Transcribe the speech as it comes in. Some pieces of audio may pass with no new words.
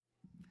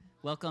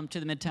Welcome to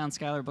the Midtown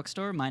Schuyler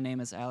Bookstore. My name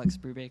is Alex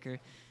Brubaker.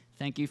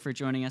 Thank you for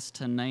joining us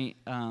tonight.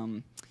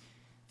 If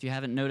you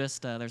haven't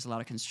noticed, there's a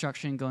lot of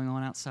construction going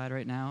on outside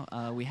right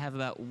now. We have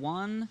about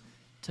 1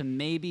 to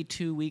maybe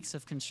 2 weeks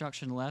of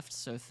construction left,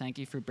 so thank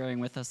you for bearing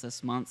with us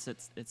this month.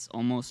 It's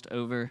almost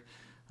over.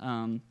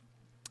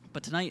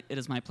 But tonight, it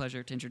is my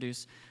pleasure to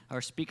introduce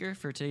our speaker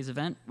for today's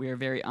event. We are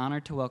very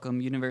honored to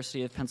welcome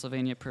University of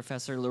Pennsylvania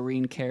Professor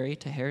Lorene Cary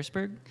to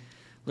Harrisburg.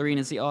 Lorene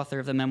is the author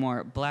of the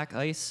memoir Black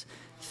Ice,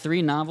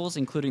 3 novels,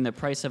 including The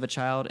Price of a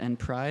Child and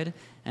Pride,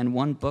 and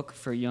 1 book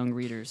for young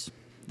readers.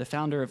 The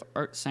founder of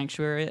Art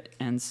Sanctuary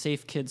and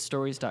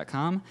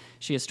SafeKidsStories.com,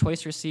 she has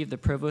twice received the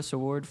Provost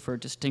Award for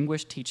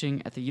Distinguished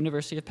Teaching at the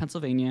University of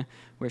Pennsylvania,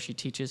 where she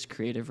teaches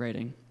creative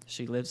writing.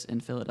 She lives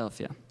in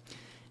Philadelphia.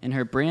 In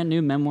her brand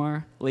new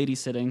memoir, Lady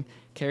Sitting,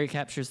 Cary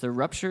captures the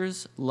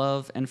ruptures,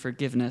 love, and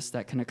forgiveness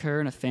that can occur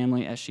in a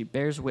family as she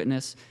bears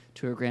witness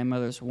to her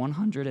grandmother's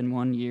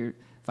 101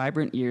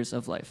 vibrant years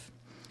of life.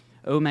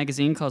 O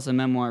Magazine calls the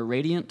memoir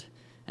radiant,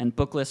 and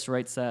Booklist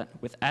writes that,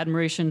 with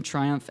admiration,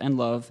 triumph, and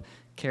love,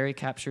 Cary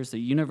captures the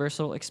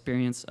universal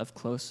experience of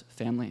close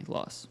family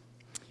loss.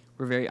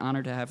 We're very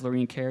honored to have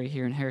Lorene Cary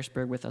here in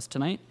Harrisburg with us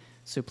tonight,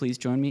 so please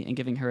join me in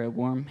giving her a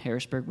warm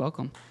Harrisburg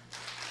welcome.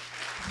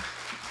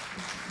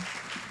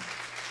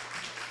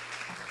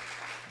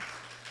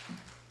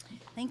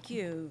 Thank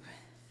you.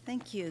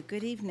 Thank you.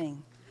 Good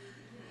evening.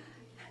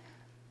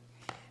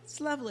 It's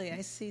lovely.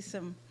 I see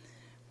some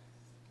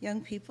young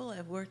people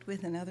I've worked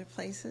with in other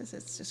places.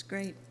 It's just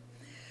great.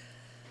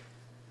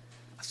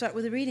 I'll start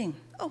with a reading.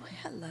 Oh,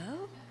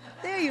 hello.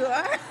 There you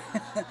are.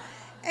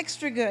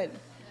 Extra good.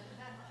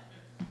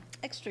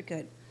 Extra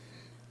good.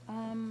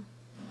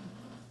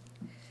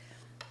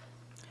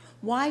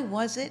 Why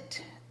was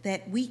it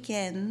that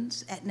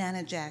weekends at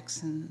Nana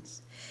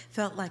Jackson's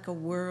felt like a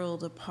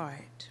world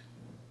apart?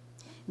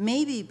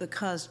 Maybe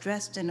because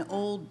dressed in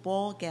old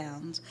ball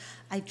gowns,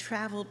 I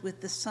traveled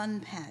with the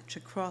sun patch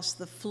across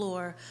the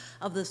floor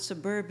of the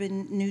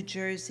suburban New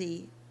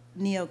Jersey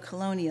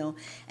neo-colonial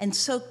and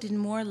soaked in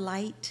more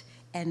light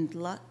and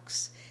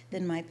luxe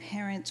than my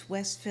parents'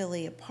 West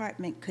Philly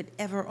apartment could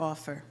ever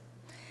offer.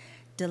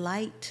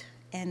 Delight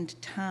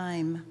and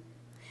time,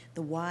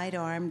 the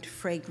wide-armed,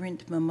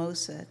 fragrant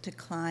mimosa to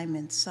climb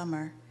in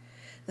summer,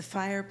 the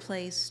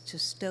fireplace to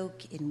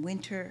stoke in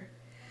winter,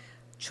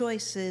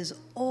 choices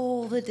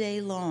all the day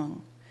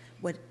long,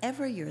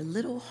 whatever your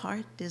little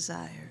heart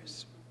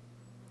desires.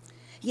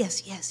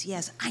 Yes,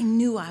 I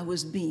knew I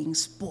was being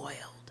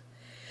spoiled.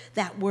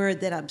 That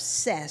word that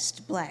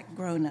obsessed Black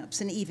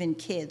grown-ups and even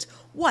kids.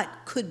 What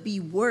could be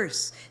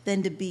worse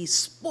than to be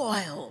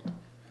spoiled,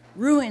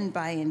 ruined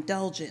by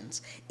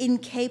indulgence,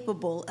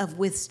 incapable of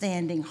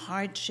withstanding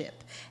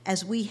hardship,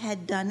 as we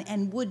had done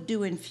and would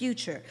do in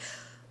future?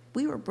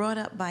 We were brought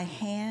up by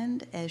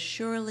hand as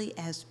surely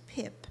as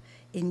Pip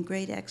in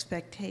Great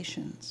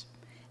Expectations,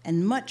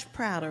 and much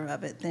prouder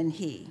of it than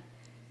he.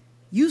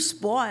 You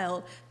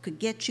spoiled could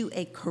get you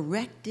a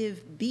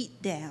corrective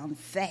beatdown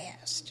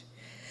fast.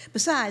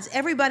 Besides,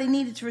 everybody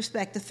needed to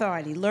respect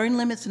authority, learn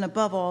limits, and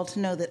above all,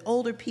 to know that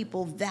older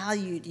people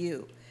valued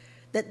you,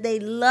 that they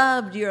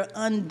loved your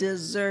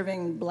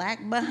undeserving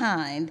Black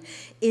behind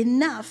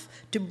enough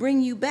to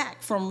bring you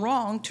back from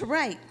wrong to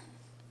right.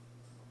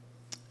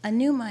 I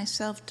knew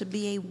myself to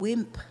be a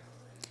wimp,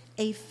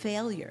 a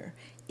failure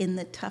in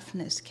the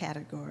toughness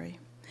category,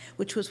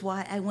 which was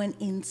why I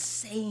went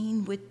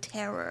insane with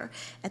terror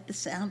at the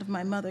sound of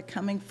my mother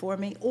coming for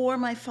me or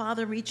my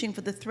father reaching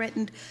for the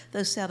threatened,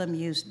 though seldom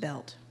used,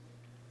 belt.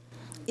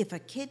 If a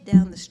kid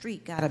down the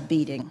street got a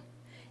beating,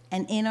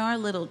 and in our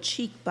little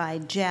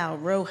cheek-by-jowl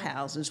row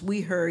houses we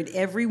heard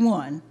every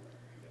one,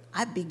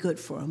 I'd be good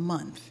for a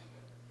month.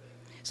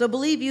 So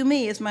believe you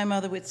me, as my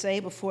mother would say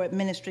before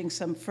administering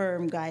some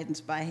firm guidance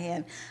by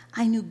hand,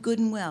 I knew good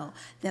and well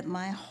that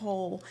my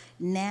whole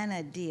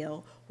Nana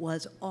deal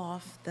was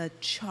off the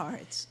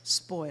charts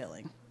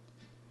spoiling,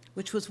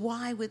 which was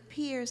why with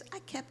peers I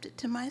kept it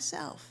to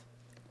myself.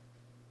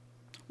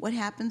 What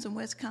happens in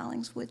West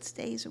Collingswood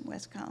stays in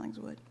West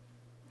Collingswood.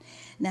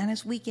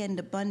 Nana's weekend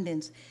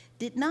abundance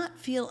did not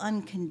feel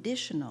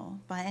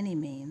unconditional by any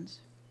means.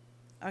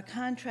 Our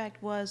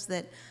contract was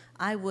that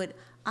I would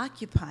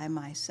occupy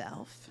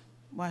myself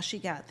while she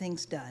got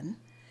things done,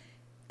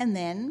 and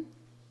then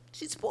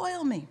she'd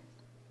spoil me.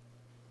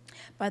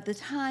 By the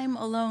time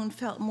alone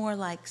felt more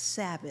like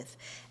Sabbath,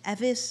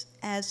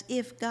 as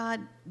if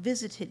God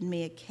visited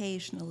me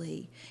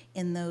occasionally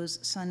in those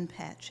sun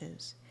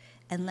patches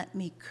and let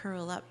me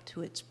curl up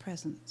to its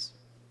presence.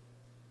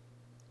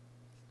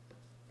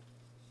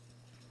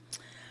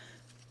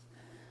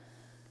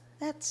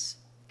 That's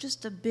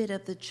just a bit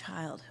of the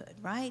childhood,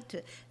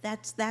 right?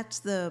 That's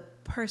the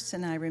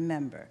person I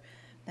remember.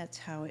 That's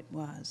how it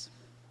was.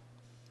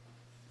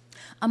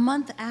 A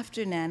month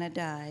after Nana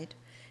died,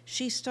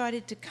 she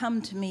started to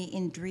come to me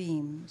in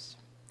dreams.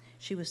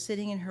 She was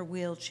sitting in her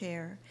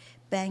wheelchair,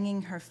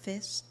 banging her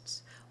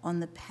fists on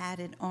the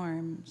padded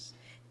arms,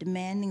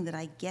 demanding that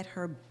I get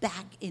her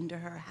back into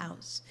her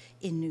house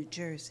in New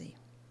Jersey.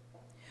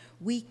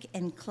 weak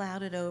and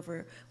clouded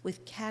over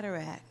with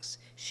cataracts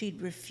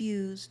she'd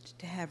refused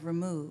to have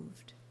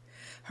removed.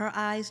 Her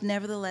eyes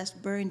nevertheless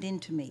burned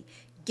into me.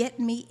 "Get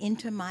me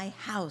into my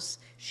house,"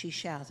 she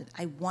shouted.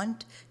 "I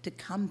want to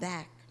come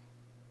back."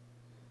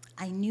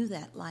 I knew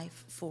that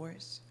life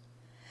force.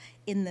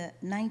 In the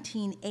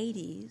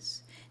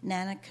 1980s,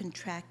 Nana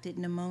contracted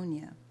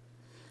pneumonia.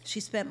 She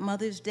spent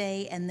Mother's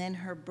Day and then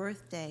her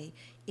birthday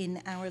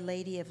in Our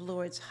Lady of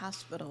Lourdes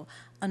Hospital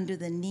under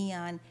the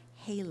neon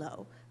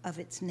halo of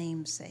its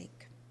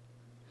namesake.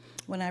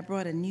 When I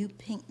brought a new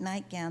pink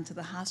nightgown to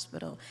the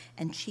hospital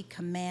and she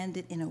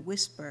commanded in a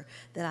whisper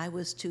that I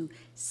was to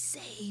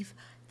save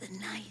the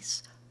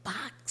nice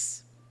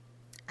box,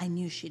 I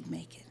knew she'd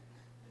make it.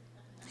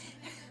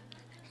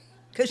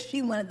 Because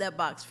she wanted that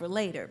box for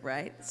later,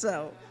 right?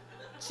 So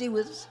she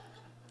was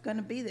going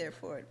to be there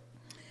for it.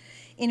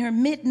 In her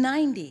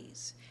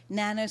mid-90s,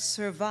 Nana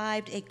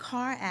survived a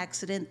car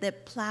accident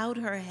that plowed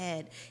her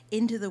head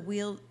into the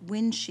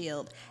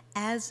windshield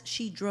as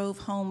she drove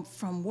home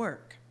from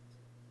work.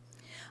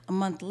 A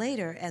month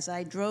later, as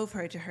I drove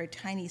her to her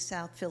tiny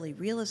South Philly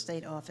real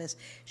estate office,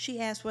 she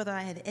asked whether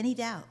I had any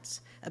doubts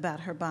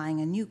about her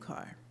buying a new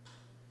car.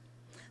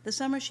 The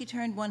summer she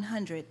turned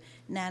 100,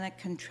 Nana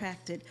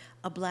contracted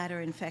a bladder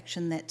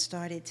infection that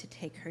started to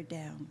take her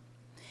down.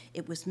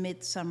 It was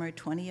midsummer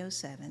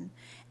 2007,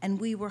 and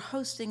we were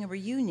hosting a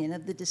reunion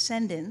of the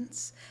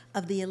descendants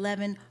of the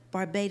 11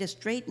 Barbados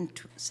Drayton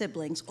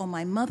siblings on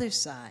my mother's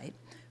side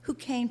who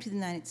came to the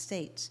United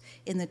States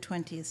in the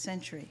 20th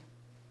century.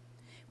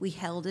 We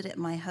held it at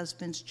my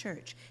husband's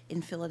church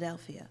in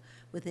Philadelphia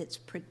with its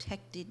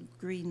protected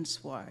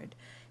greensward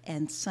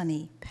and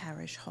sunny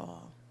parish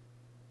hall.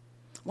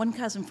 One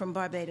cousin from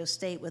Barbados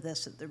stayed with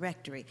us at the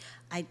rectory.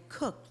 I'd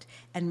cooked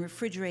and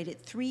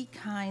refrigerated 3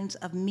 kinds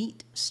of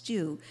meat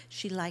stew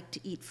she liked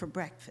to eat for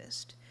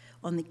breakfast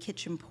on the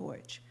kitchen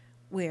porch,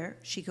 where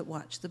she could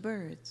watch the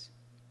birds.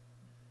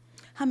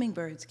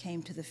 Hummingbirds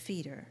came to the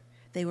feeder.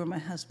 They were my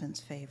husband's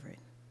favorite.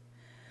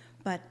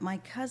 But my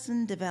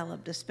cousin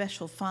developed a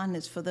special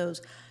fondness for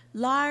those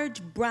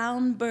large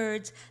brown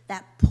birds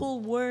that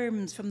pull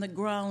worms from the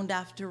ground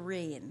after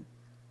rain.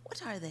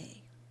 What are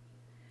they?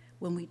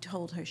 When we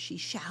told her, she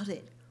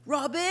shouted,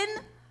 "Robin!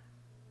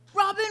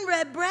 Robin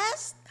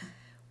Redbreast!"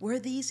 Were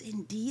these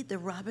indeed the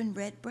robin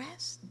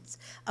redbreasts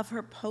of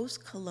her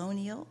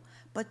post-colonial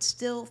but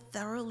still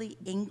thoroughly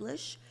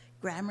English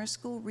grammar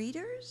school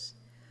readers?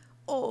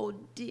 Oh,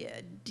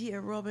 dear,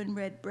 dear robin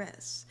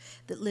redbreasts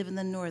that live in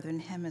the Northern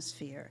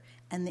Hemisphere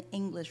and the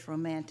English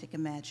romantic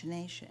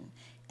imagination,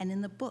 and in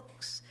the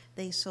books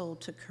they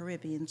sold to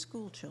Caribbean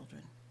school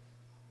children.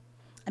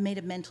 I made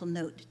a mental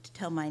note to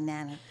tell my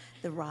Nana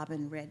the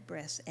robin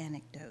redbreast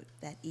anecdote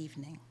that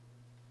evening.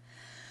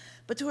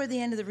 But toward the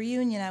end of the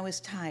reunion, I was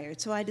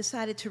tired, so I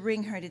decided to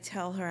ring her to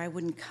tell her I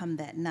wouldn't come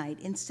that night.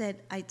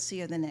 Instead, I'd see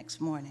her the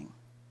next morning.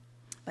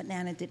 But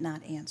Nana did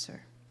not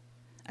answer.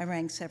 I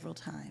rang several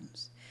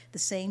times. The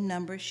same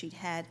number she'd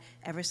had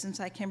ever since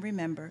I can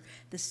remember,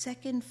 the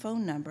second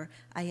phone number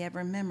I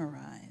ever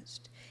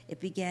memorized.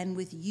 It began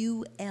with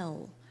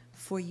UL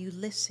for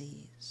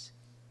Ulysses.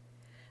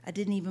 I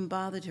didn't even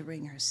bother to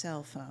ring her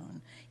cell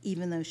phone,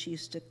 even though she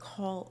used it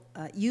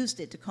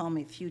to call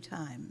me a few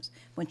times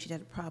when she'd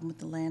had a problem with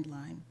the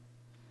landline.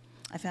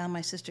 I found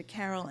my sister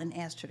Carol and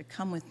asked her to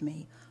come with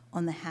me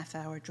on the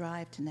half-hour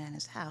drive to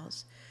Nana's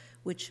house,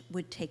 which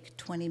would take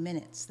 20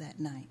 minutes that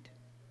night.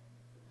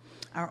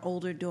 Our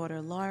older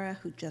daughter, Laura,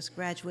 who just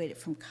graduated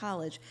from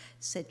college,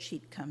 said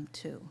she'd come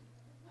too.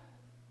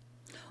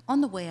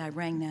 On the way, I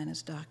rang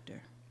Nana's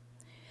doctor.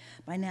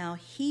 By now,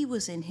 he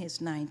was in his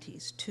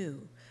 90s,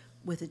 too,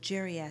 with a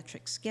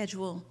geriatric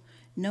schedule,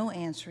 no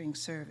answering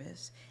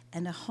service,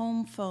 and a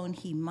home phone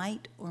he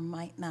might or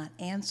might not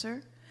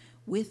answer,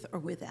 with or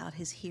without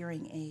his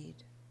hearing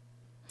aid.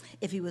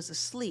 If he was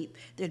asleep,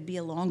 there'd be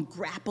a long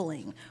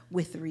grappling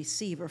with the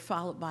receiver,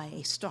 followed by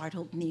a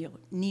startled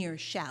near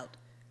shout,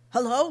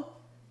 "Hello?"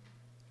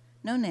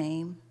 No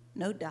name,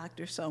 no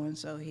Dr.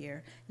 So-and-so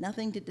here,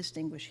 nothing to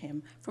distinguish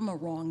him from a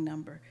wrong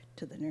number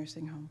to the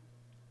nursing home.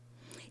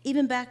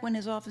 Even back when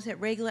his office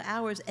had regular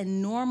hours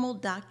and normal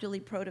doctorly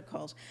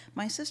protocols,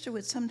 my sister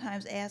would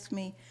sometimes ask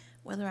me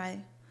whether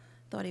I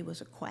thought he was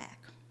a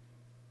quack.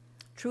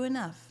 True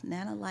enough,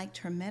 Nana liked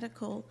her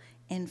medical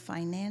and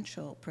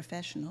financial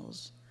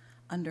professionals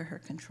under her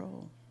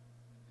control.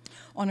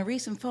 On a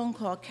recent phone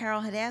call,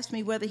 Carol had asked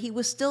me whether he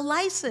was still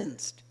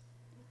licensed.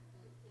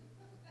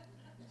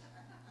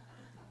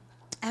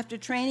 After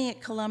training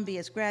at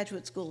Columbia's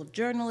Graduate School of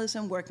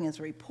Journalism, working as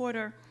a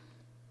reporter,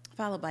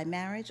 followed by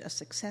marriage, a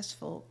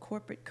successful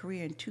corporate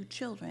career, and 2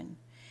 children,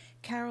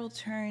 Carol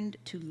turned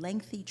to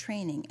lengthy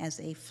training as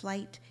a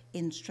flight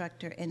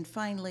instructor and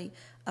finally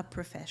a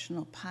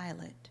professional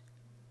pilot.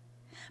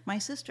 My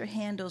sister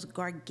handles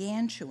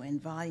gargantuan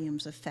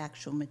volumes of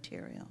factual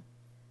material.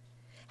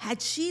 Had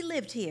she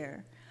lived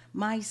here,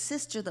 my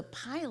sister, the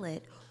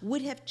pilot,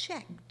 would have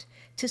checked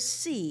to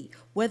see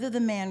whether the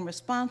man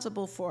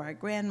responsible for our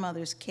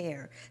grandmother's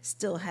care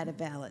still had a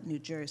valid New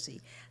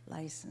Jersey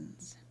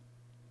license.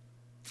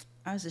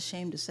 I was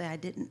ashamed to say I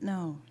didn't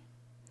know.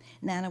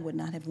 Nana would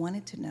not have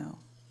wanted to know.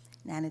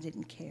 Nana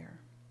didn't care.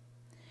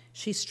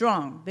 She's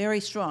strong, very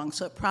strong,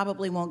 so it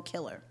probably won't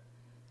kill her,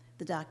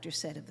 the doctor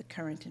said of the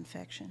current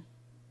infection.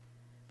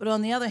 But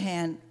on the other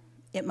hand,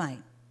 it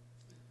might.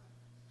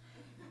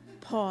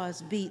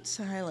 Pause, beat,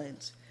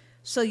 silence.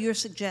 So your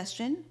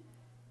suggestion?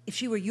 If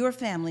she were your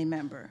family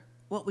member,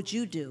 what would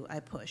you do? I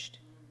pushed.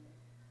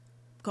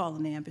 Call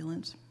an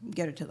ambulance,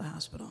 get her to the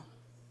hospital.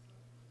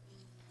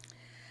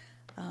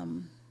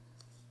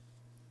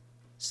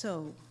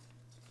 So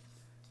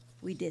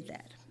we did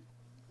that.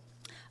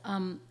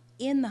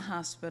 In the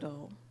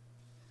hospital,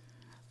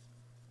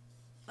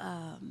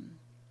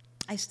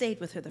 I stayed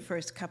with her the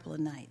first couple of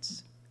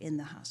nights in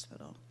the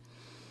hospital.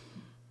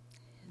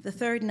 The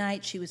third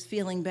night, she was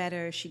feeling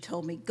better. She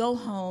told me, go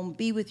home,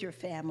 be with your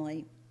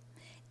family.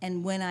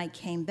 And when I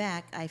came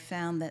back, I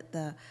found that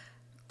the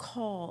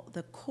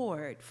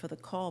cord for the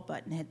call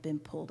button had been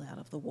pulled out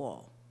of the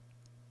wall.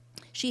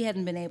 She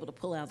hadn't been able to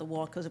pull out of the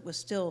wall because it was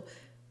still,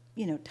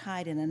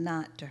 tied in a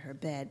knot to her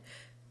bed.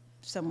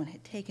 Someone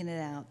had taken it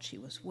out. She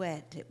was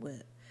wet.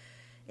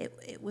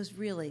 It was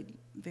really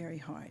very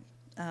hard.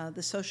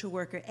 The social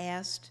worker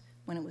asked,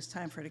 when it was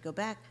time for her to go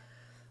back,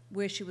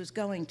 where she was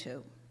going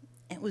to.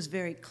 And it was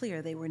very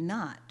clear they were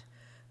not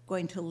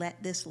going to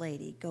let this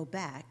lady go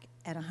back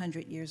at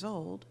 100 years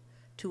old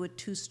to a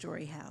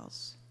 2-story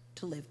house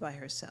to live by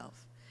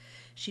herself.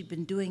 She'd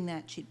been doing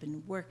that. She'd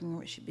been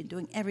working. She'd been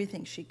doing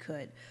everything she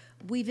could.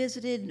 We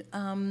visited.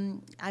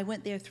 I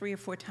went there 3 or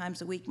 4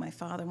 times a week. My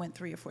father went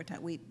 3 or 4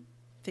 times. We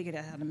figured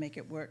out how to make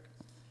it work,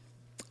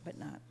 but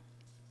not.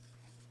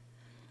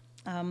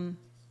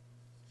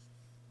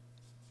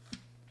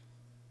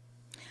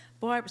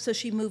 So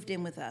she moved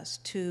in with us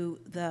to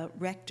the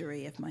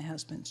rectory of my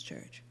husband's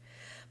church.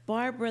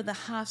 Barbara, the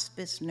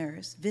hospice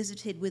nurse,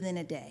 visited within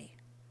a day.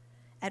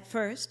 At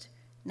first,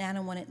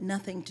 Nana wanted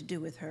nothing to do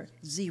with her,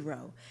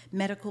 0.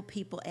 Medical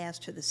people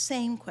asked her the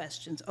same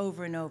questions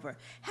over and over.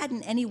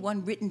 Hadn't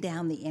anyone written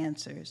down the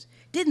answers?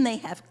 Didn't they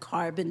have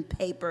carbon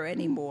paper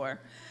anymore?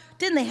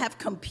 Didn't they have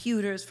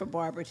computers for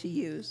Barbara to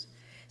use?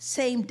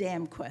 Same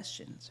damn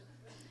questions.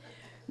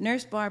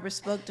 Nurse Barbara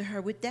spoke to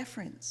her with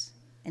deference,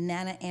 and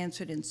Nana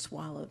answered in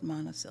swallowed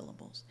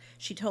monosyllables.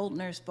 She told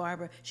Nurse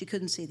Barbara she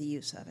couldn't see the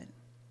use of it.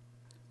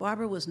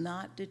 Barbara was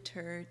not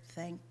deterred,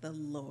 thank the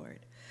Lord.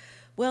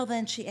 Well,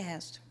 then she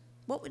asked,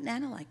 what would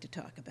Nana like to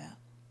talk about?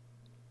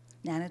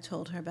 Nana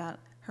told her about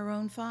her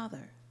own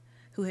father,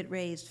 who had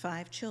raised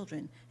 5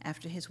 children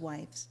after his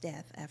wife's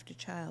death after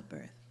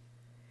childbirth.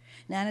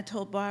 Nana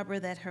told Barbara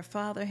that her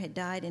father had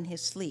died in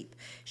his sleep.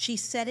 She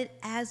said it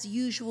as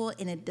usual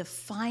in a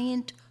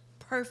defiant,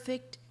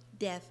 perfect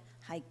death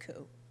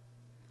haiku.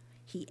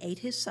 He ate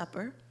his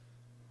supper,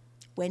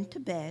 went to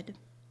bed,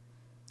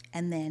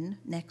 and then,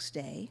 next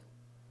day,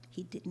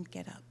 he didn't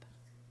get up.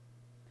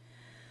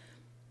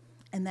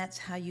 And that's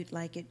how you'd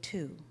like it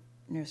too,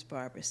 Nurse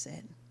Barbara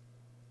said.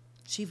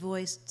 She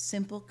voiced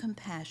simple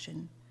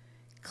compassion,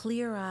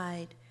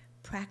 clear-eyed,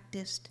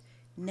 practiced,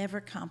 never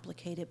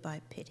complicated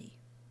by pity.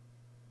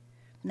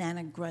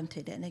 Nana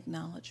grunted an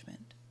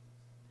acknowledgement.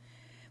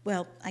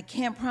 Well, I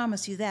can't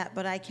promise you that,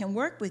 but I can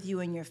work with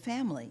you and your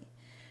family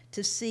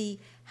to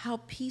see how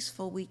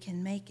peaceful we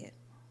can make it.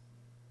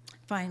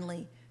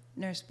 Finally,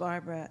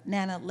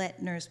 Nana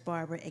let Nurse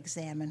Barbara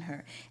examine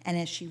her, and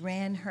as she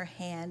ran her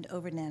hand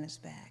over Nana's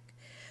back,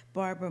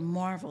 Barbara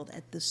marveled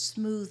at the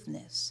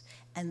smoothness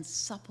and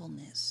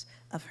suppleness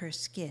of her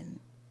skin.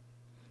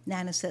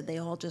 Nana said they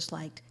all just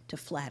liked to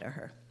flatter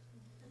her.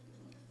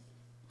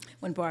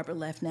 When Barbara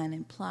left, Nana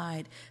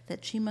implied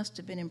that she must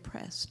have been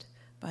impressed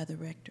by the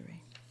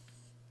rectory.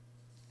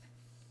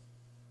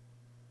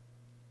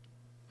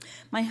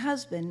 My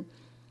husband,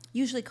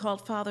 usually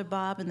called Father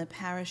Bob in the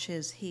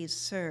parishes he's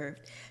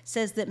served,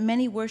 says that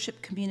many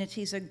worship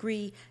communities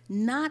agree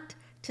not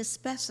to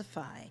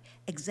specify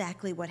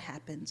exactly what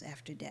happens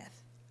after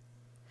death.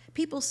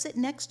 People sit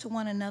next to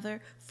one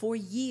another for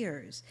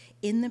years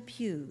in the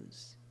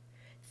pews,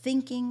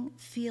 thinking,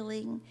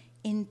 feeling,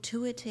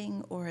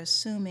 intuiting, or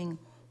assuming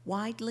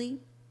widely,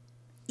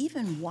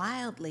 even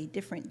wildly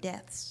different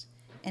deaths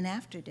and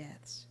after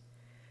deaths,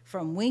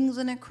 from wings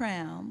and a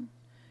crown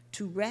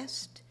to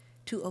rest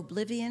to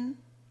oblivion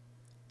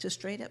to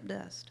straight up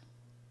dust.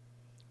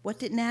 What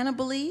did Nana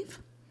believe?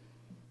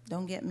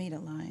 Don't get me to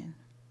lying.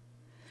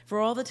 For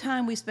all the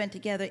time we spent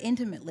together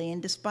intimately,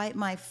 and despite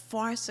my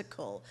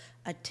farcical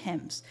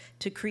attempts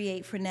to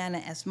create for Nana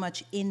as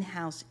much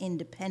in-house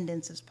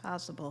independence as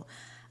possible,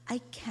 I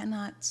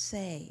cannot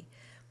say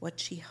what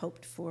she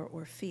hoped for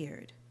or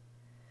feared.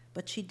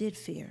 But she did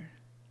fear,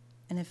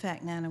 and in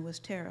fact, Nana was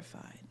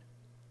terrified.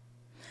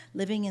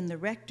 Living in the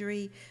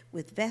rectory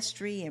with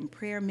vestry and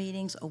prayer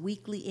meetings, a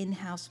weekly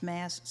in-house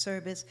mass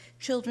service,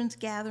 children's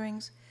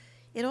gatherings,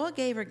 it all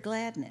gave her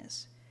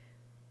gladness.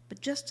 But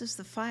just as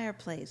the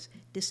fireplace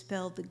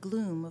dispelled the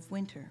gloom of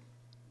winter.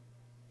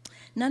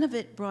 None of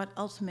it brought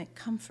ultimate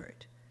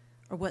comfort,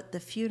 or what the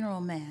funeral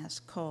mass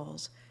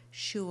calls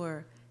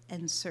sure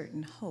and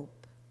certain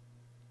hope.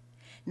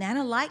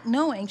 Nana liked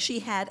knowing she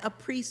had a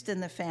priest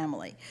in the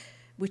family,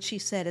 which she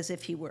said as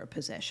if he were a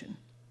possession.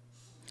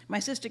 My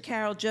sister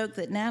Carol joked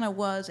that Nana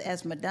was,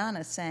 as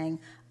Madonna sang,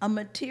 a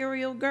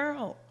material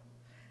girl.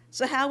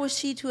 So how was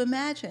she to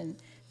imagine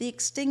the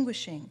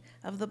extinguishing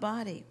of the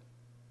body?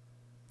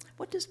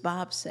 What does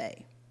Bob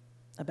say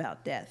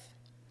about death?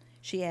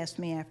 She asked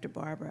me after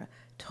Barbara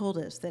told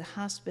us that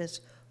hospice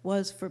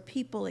was for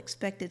people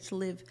expected to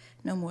live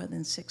no more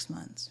than 6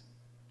 months.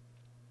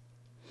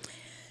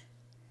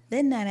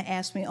 Then Nana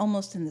asked me,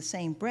 almost in the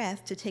same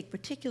breath, to take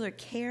particular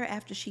care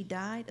after she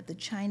died of the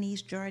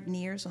Chinese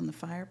jardinières on the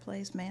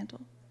fireplace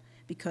mantel,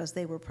 because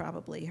they were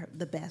probably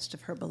the best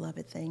of her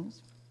beloved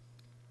things.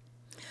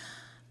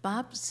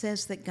 Bob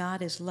says that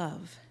God is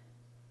love,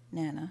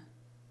 Nana,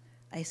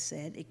 I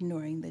said,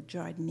 ignoring the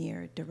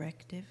jardiniere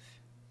directive.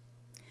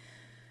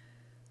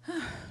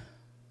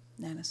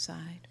 Nana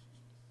sighed.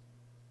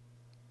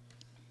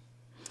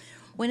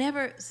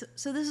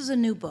 So this is a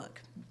new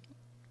book.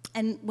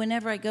 And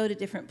whenever I go to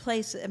different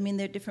places, I mean,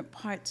 there are different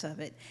parts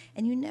of it.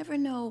 And you never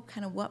know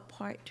kind of what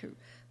part to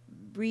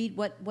read,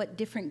 what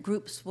different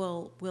groups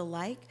will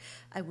like.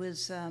 I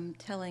was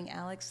telling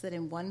Alex that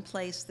in one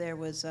place there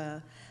was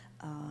a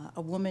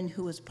woman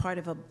who was part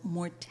of a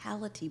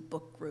mortality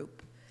book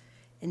group.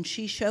 And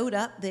she showed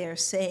up there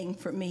saying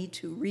for me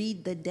to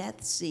read the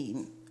death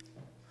scene.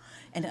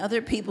 And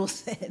other people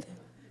said,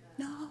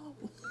 no,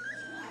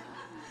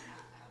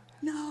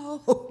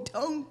 no,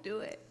 don't do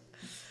it.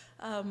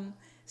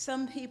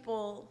 Some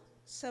people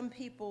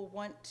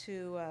want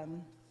to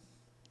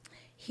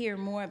hear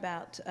more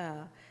about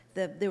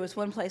there was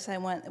one place I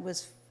went, it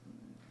was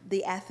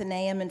the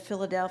Athenaeum in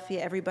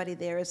Philadelphia. Everybody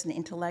there is an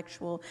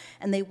intellectual,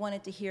 and they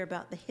wanted to hear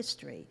about the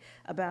history,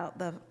 about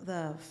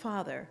the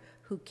father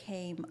who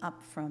came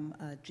up from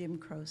Jim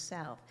Crow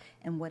South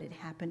and what had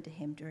happened to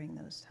him during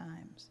those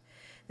times.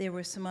 There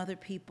were some other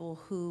people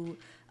who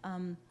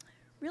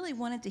really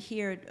wanted to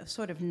hear a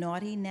sort of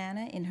naughty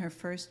Nana in her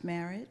first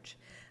marriage.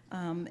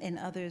 And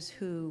others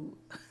who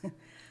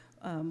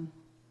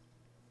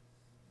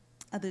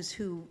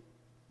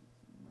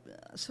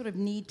sort of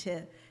need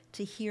to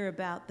hear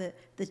about the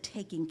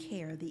taking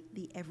care,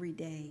 the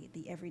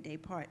everyday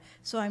part.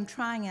 So I'm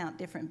trying out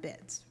different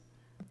bits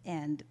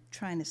and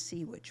trying to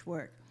see which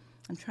work.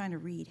 I'm trying to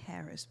read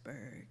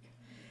Harrisburg.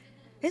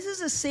 This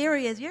is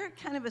you're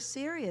kind of a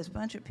serious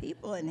bunch of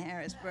people in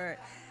Harrisburg.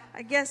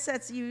 I guess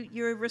that's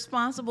you're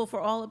responsible for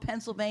all of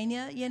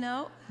Pennsylvania, you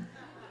know?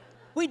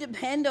 We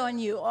depend on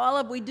you.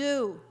 We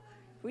do.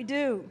 We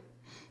do.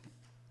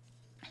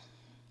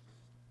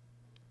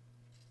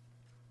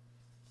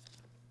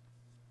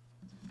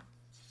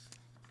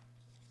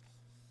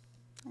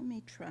 Let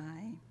me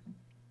try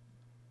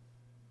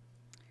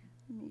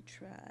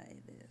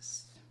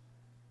this.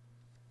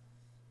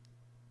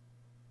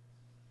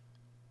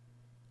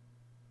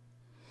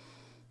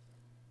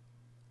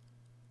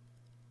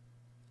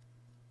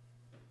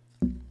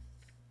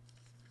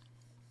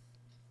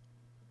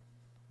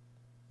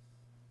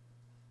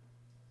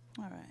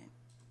 All right.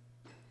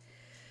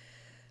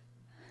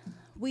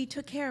 We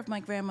took care of my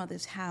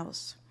grandmother's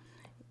house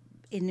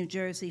in New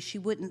Jersey. She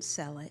wouldn't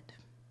sell it.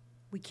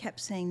 We kept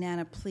saying,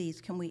 Nana,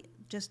 please, can we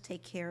just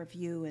take care of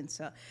you? And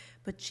so,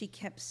 but she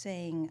kept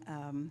saying,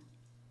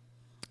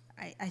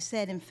 I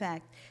said, in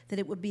fact, that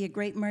it would be a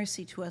great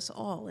mercy to us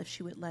all if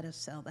she would let us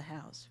sell the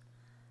house.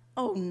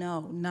 Oh,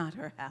 no, not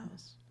her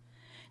house.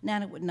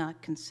 Nana would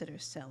not consider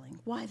selling.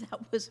 Why,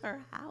 that was her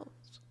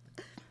house.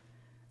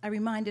 I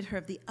reminded her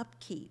of the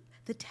upkeep,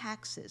 the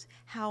taxes,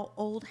 how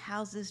old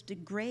houses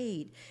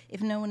degrade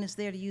if no one is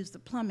there to use the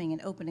plumbing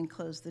and open and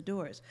close the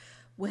doors.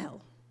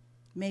 Well,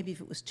 maybe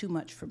if it was too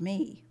much for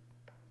me,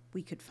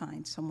 we could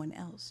find someone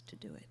else to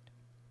do it.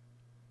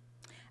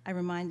 I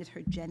reminded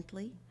her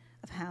gently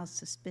of how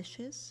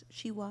suspicious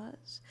she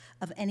was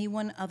of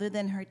anyone other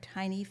than her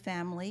tiny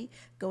family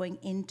going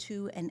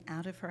into and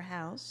out of her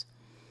house.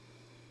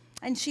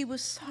 And she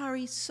was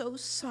sorry, so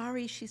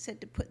sorry, she said,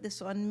 to put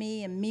this on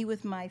me, and me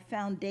with my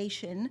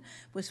foundation,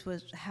 which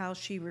was how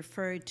she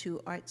referred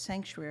to Art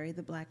Sanctuary,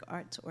 the black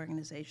arts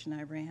organization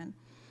I ran,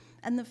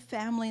 and the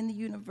family and the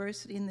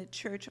university and the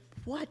church.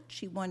 What,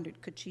 she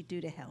wondered, could she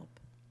do to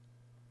help?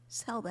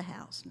 Sell the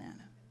house,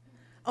 Nana.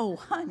 Oh,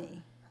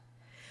 honey.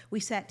 We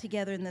sat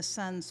together in the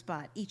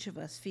sunspot, each of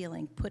us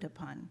feeling put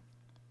upon.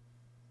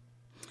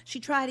 She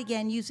tried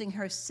again, using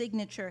her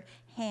signature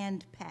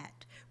hand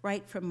pat,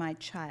 right from my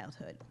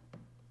childhood.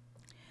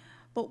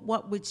 But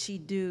what would she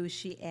do,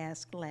 she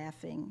asked,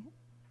 laughing,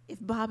 if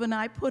Bob and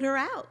I put her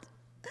out?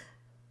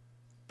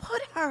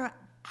 Put her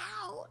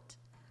out?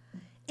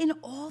 In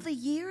all the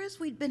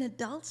years we'd been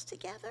adults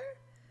together?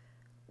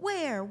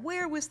 Where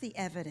was the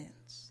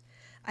evidence?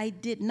 I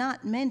did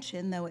not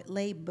mention, though it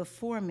lay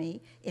before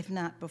me, if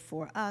not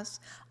before us,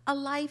 a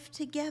life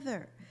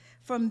together,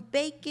 from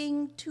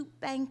baking to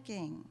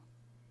banking.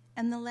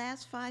 And the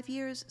last 5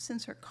 years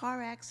since her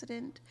car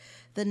accident,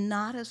 the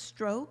not a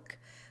stroke,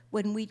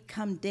 when we'd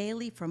come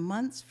daily for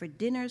months for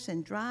dinners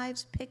and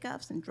drives,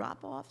 pickups and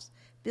drop-offs,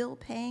 bill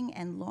paying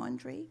and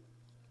laundry.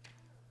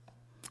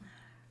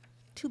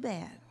 Too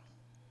bad.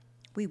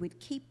 We would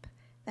keep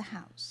the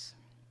house.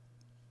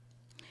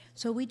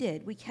 So we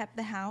did. We kept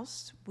the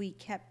house. We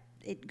kept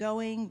it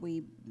going.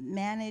 We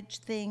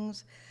managed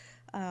things.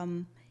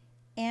 And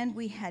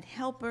we had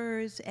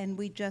helpers, and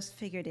we just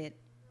figured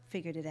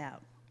it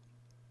out.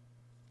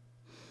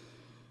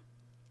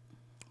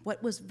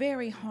 What was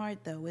very hard,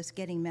 though, was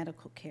getting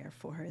medical care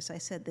for her. As I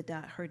said,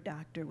 her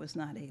doctor was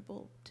not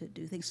able to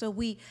do things. So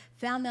we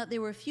found out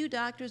there were a few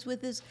doctors with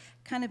this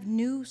kind of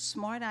new,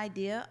 smart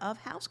idea of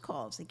house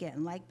calls,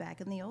 again, like back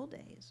in the old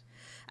days.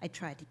 I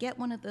tried to get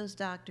one of those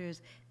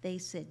doctors. They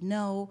said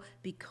no,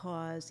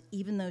 because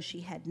even though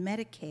she had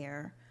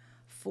Medicare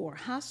for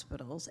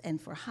hospitals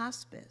and for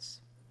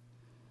hospice,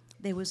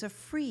 there was a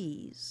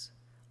freeze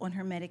on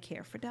her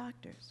Medicare for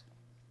doctors.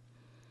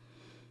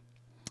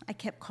 I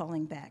kept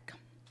calling back.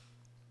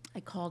 I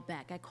called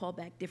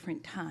back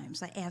different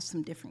times. I asked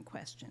them different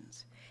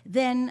questions.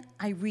 Then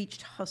I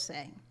reached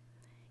Jose.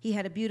 He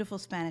had a beautiful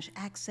Spanish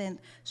accent,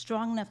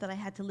 strong enough that I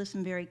had to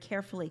listen very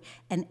carefully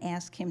and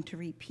ask him to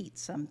repeat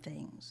some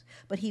things.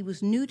 But he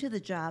was new to the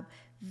job,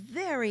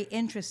 very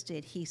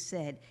interested, he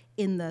said,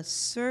 in the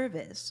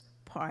service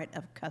part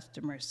of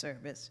customer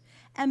service.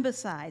 And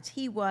besides,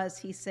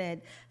 he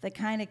said, the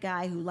kind of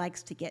guy who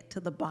likes to get to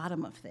the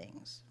bottom of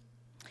things.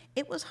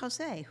 It was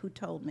Jose who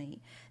told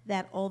me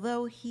that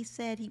although he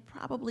said he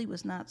probably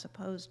was not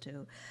supposed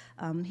to,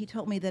 he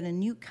told me that a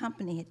new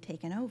company had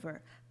taken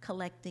over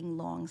collecting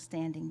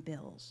long-standing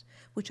bills,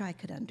 which I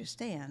could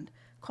understand,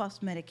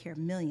 cost Medicare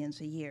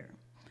millions a year.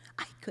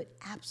 I could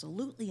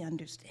absolutely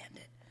understand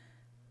it.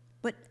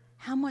 But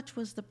how much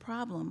was the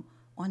problem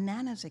on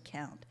Nana's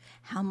account?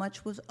 How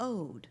much was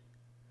owed?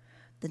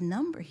 The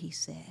number, he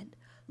said,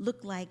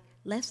 looked like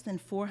less than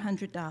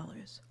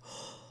 $400.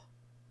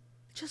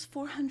 Just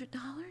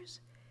 $400?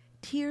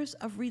 Tears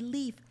of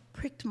relief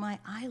pricked my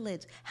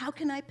eyelids. How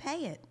can I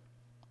pay it?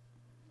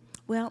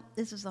 Well,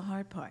 this is the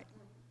hard part.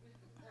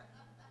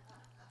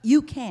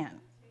 You can.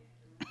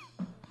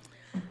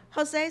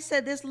 Jose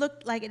said this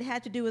looked like it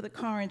had to do with a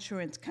car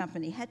insurance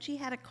company. Had she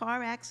had a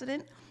car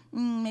accident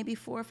maybe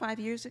 4 or 5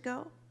 years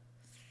ago?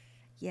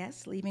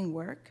 Yes, leaving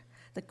work.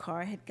 The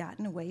car had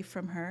gotten away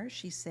from her,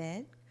 she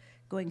said,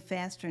 going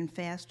faster and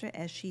faster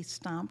as she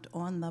stomped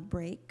on the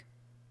brake.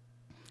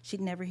 She'd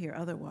never hear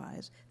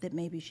otherwise that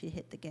maybe she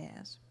hit the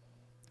gas.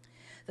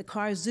 The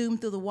car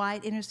zoomed through the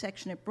wide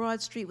intersection at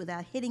Broad Street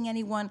without hitting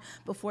anyone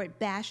before it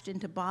bashed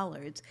into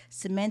bollards,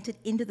 cemented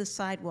into the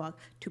sidewalk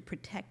to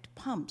protect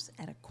pumps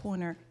at a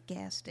corner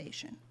gas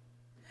station.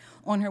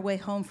 On her way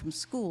home from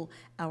school,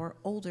 our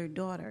older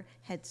daughter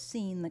had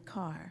seen the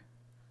car.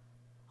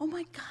 "Oh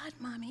my God,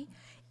 Mommy,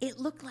 it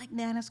looked like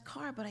Nana's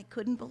car, but I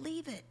couldn't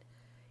believe it.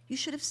 You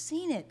should have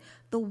seen it.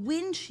 The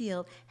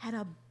windshield had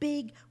a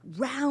big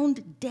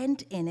round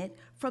dent in it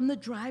from the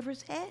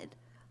driver's head.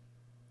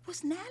 It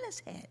was Nana's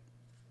head."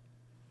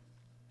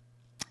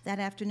 That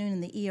afternoon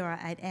in the ER,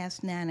 I'd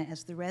asked Nana,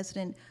 as the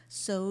resident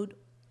sewed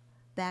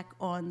back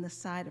on the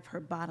side of her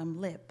bottom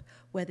lip,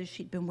 whether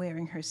she'd been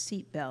wearing her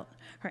seatbelt.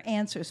 Her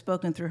answer,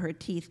 spoken through her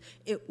teeth,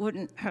 "It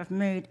wouldn't have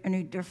made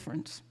any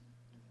difference."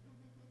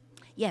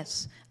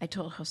 Yes, I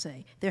told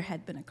Jose, there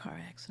had been a car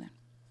accident.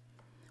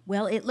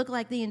 Well, it looked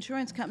like the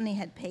insurance company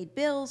had paid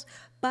bills,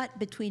 but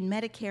between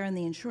Medicare and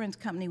the insurance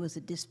company was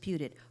a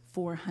disputed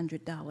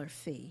 $400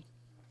 fee.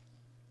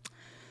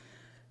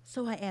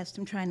 So I asked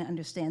him, trying to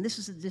understand. This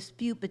is a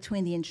dispute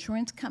between the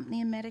insurance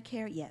company and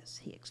Medicare? Yes,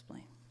 he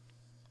explained.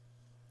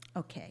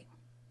 Okay,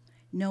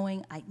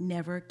 knowing I'd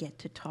never get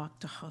to talk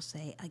to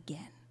Jose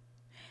again.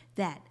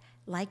 That,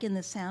 like in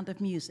The Sound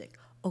of Music,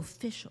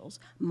 officials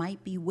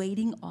might be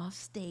waiting off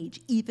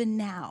stage even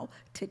now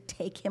to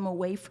take him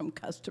away from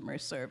customer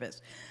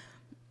service.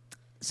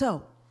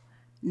 So,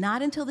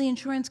 not until the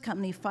insurance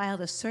company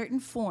filed a certain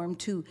form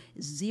to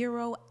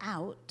zero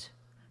out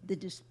the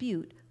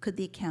dispute could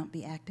the account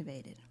be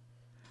activated.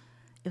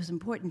 It was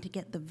important to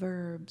get the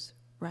verbs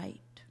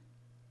right.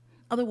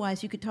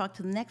 Otherwise, you could talk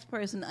to the next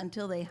person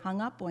until they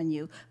hung up on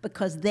you,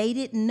 because they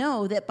didn't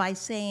know that by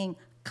saying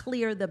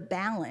clear the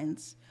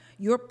balance,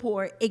 your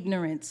poor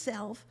ignorant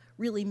self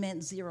really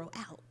meant zero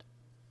out.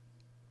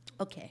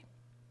 Okay.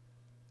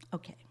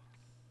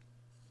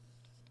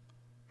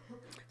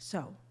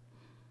 So,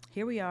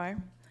 here we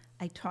are.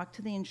 I talked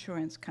to the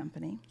insurance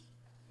company,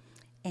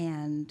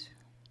 and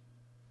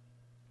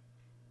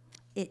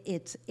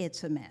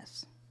it's a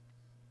mess.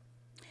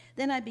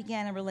 Then I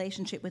began a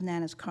relationship with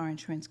Nana's car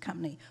insurance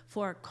company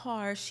for a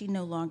car she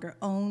no longer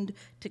owned,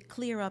 to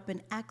clear up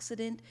an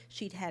accident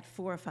she'd had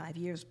 4 or 5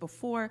 years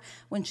before,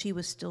 when she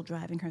was still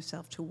driving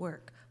herself to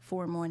work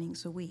 4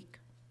 mornings a week.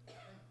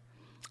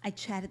 I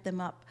chatted them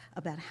up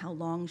about how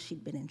long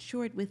she'd been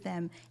insured with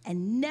them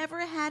and never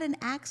had an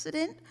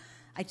accident.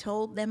 I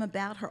told them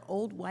about her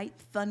old white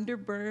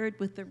Thunderbird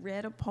with the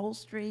red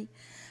upholstery.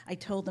 I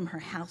told them her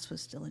house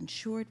was still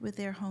insured with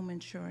their home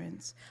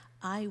insurance.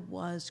 I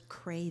was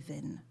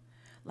craven,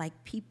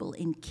 like people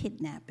in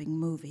kidnapping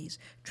movies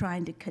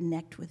trying to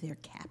connect with their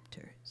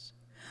captors.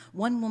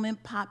 One woman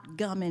popped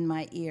gum in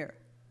my ear.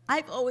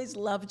 I've always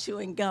loved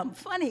chewing gum.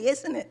 Funny,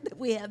 isn't it, that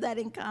we have that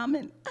in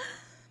common?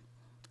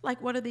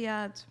 Like, what are the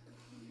odds?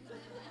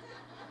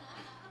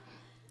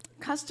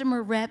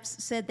 customer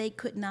reps said they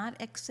could not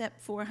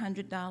accept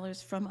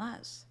 $400 from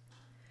us.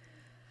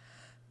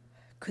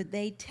 Could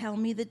they tell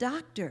me the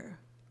doctor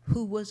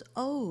who was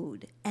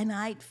owed, and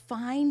I'd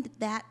find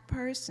that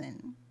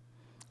person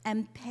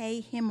and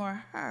pay him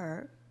or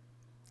her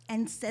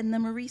and send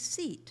them a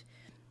receipt?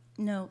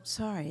 No,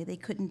 sorry, they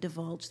couldn't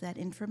divulge that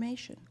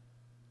information.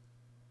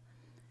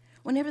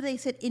 Whenever they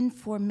said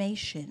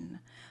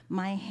information,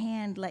 my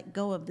hand let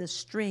go of the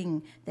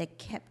string that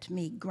kept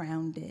me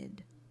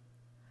grounded.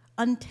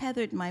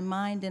 Untethered, my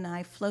mind and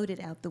I floated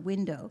out the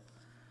window.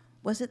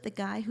 Was it the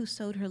guy who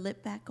sewed her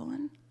lip back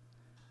on?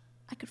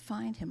 I could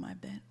find him, I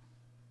bet.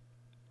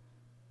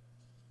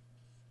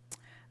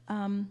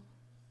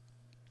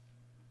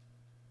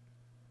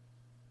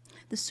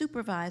 The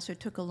supervisor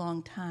took a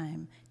long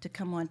time to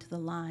come onto the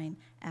line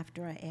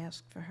after I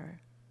asked for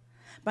her.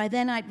 By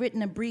then, I'd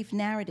written a brief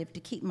narrative to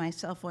keep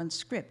myself on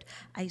script.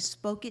 I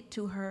spoke it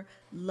to her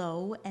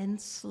low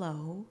and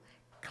slow,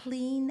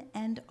 clean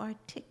and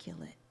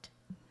articulate.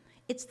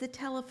 It's the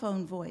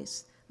telephone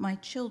voice my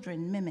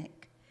children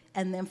mimic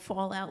and then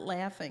fall out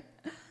laughing.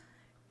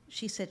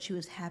 She said she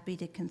was happy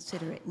to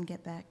consider it and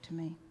get back to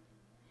me.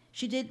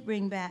 She did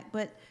ring back,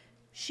 but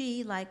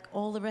she, like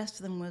all the rest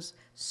of them, was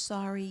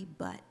sorry,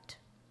 but.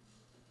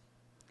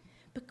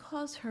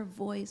 Because her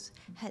voice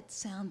had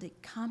sounded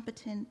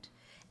competent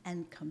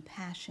and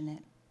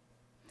compassionate,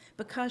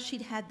 because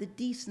she'd had the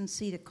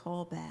decency to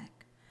call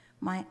back,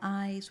 my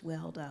eyes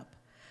welled up.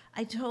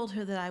 I told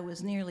her that I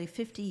was nearly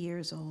 50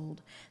 years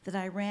old, that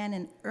I ran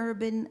an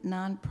urban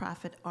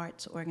nonprofit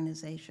arts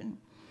organization,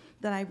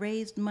 that I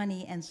raised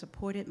money and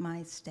supported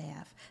my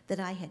staff, that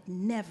I had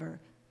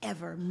never,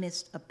 ever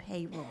missed a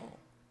payroll.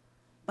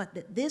 But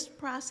that this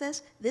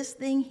process, this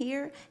thing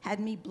here, had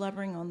me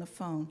blubbering on the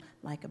phone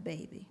like a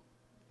baby.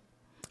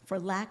 For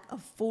lack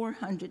of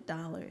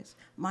 $400,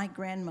 my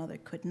grandmother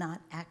could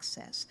not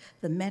access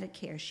the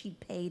Medicare she'd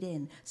paid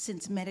in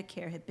since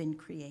Medicare had been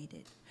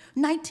created.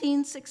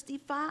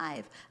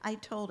 1965, I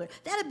told her.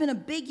 That had been a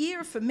big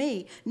year for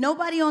me.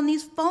 Nobody on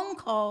these phone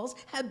calls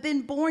had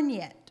been born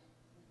yet.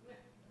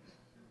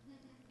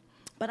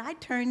 But I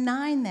turned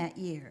 9 that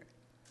year.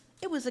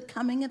 It was a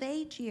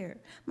coming-of-age year.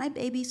 My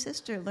baby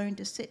sister learned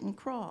to sit and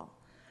crawl.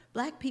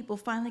 Black people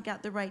finally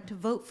got the right to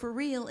vote for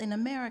real in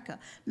America.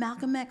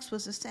 Malcolm X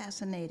was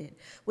assassinated.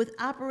 With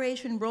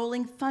Operation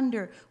Rolling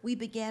Thunder, we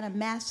began a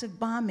massive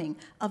bombing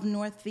of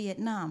North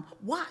Vietnam.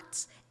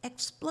 Watts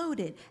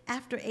exploded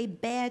after a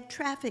bad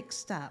traffic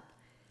stop.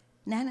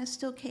 Nana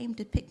still came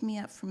to pick me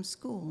up from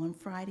school on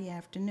Friday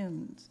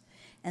afternoons,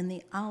 and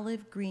the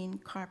olive green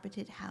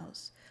carpeted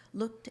house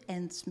looked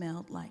and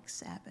smelled like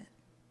Sabbath.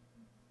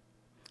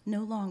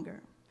 No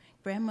longer.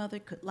 Grandmother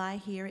could lie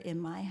here in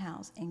my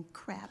house and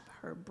crap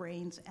her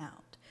brains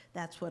out.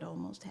 That's what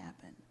almost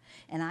happened.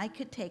 And I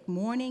could take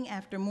morning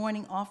after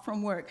morning off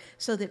from work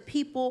so that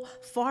people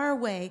far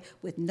away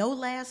with no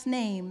last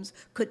names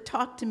could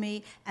talk to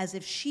me as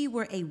if she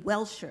were a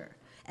Welsher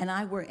and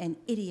I were an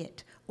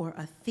idiot or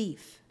a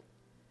thief.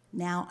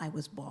 Now I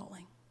was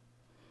bawling.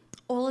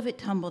 All of it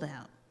tumbled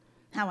out.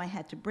 How I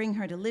had to bring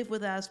her to live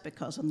with us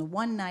because on the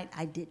one night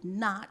I did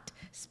not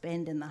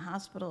spend in the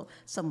hospital,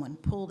 someone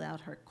pulled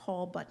out her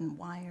call button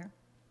wire.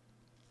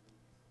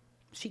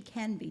 She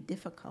can be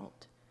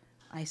difficult,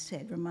 I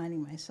said,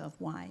 reminding myself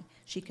why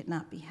she could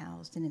not be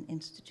housed in an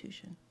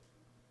institution.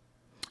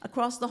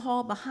 Across the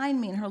hall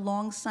behind me in her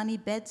long, sunny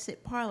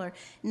bedsit parlor,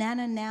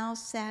 Nana now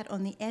sat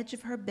on the edge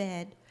of her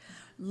bed,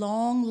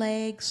 long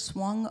legs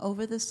swung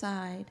over the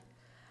side,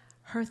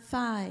 her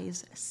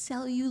thighs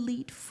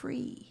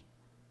cellulite-free,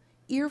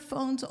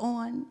 earphones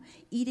on,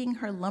 eating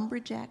her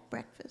lumberjack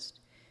breakfast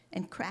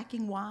and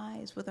cracking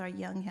wise with our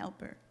young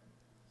helper.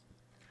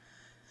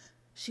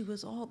 She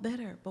was all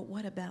better, but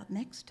what about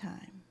next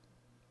time?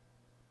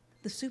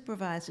 The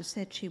supervisor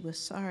said she was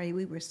sorry.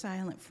 We were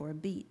silent for a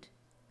beat.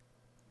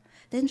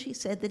 Then she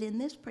said that in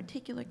this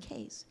particular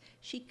case,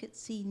 she could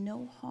see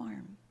no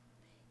harm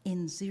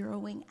in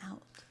zeroing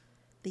out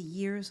the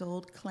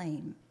years-old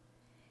claim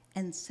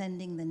and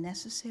sending the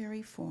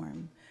necessary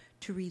form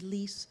to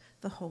release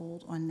the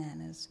hold on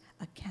Nana's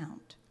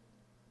account.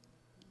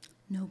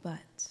 No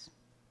buts.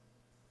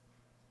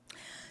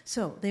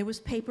 So there was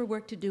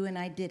paperwork to do, and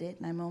I did it,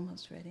 and I'm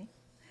almost ready.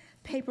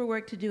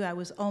 Paperwork to do, I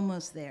was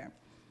almost there.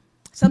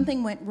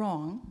 Something went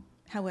wrong,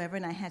 however,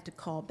 and I had to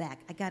call back.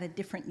 I got a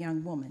different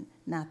young woman,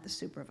 not the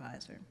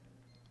supervisor.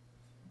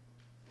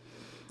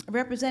 A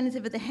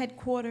representative of the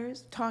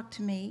headquarters talked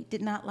to me,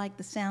 did not like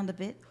the sound of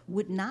it,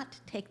 would not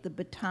take the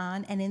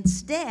baton, and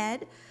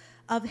instead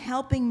of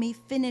helping me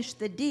finish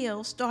the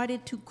deal,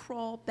 started to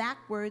crawl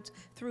backwards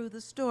through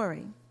the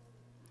story.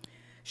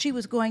 She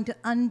was going to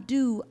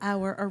undo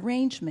our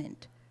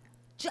arrangement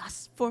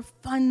just for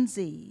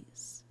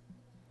funsies.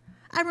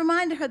 I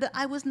reminded her that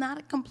I was not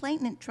a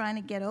complainant trying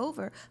to get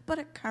over, but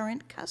a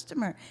current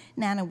customer.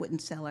 Nana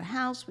wouldn't sell her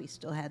house. We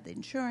still had the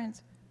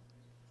insurance.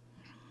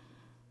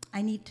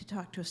 I need to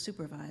talk to a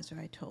supervisor,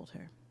 I told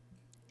her.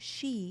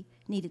 She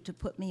needed to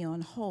put me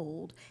on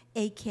hold,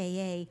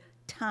 AKA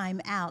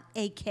time out,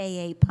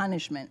 AKA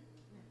punishment.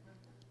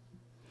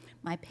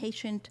 My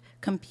patient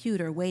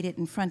computer waited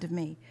in front of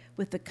me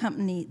with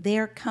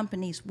their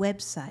company's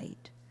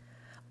website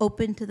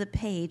open to the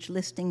page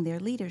listing their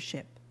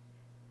leadership,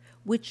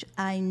 which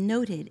I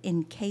noted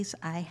in case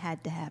I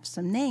had to have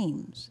some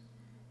names.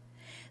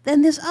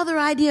 Then this other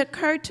idea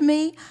occurred to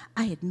me.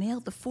 I had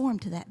mailed the form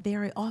to that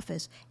very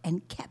office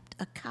and kept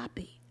a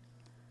copy.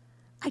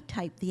 I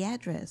typed the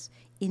address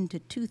into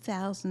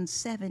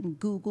 2007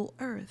 Google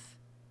Earth.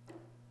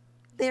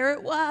 There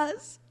it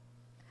was.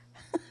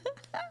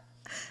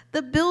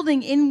 The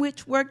building in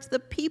which worked the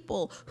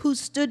people who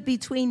stood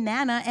between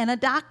Nana and a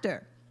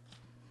doctor.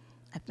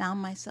 I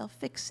found myself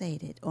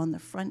fixated on the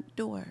front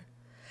door,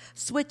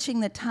 switching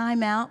the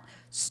timeout,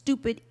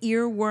 stupid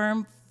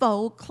earworm,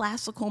 faux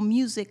classical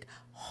music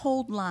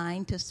hold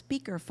line to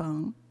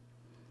speakerphone.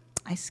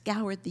 I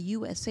scoured the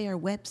US Air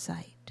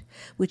website,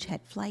 which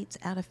had flights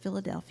out of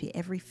Philadelphia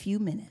every few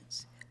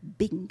minutes.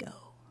 Bingo.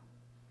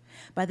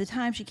 By the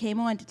time she came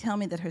on to tell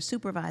me that her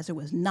supervisor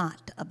was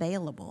not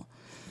available,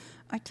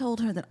 I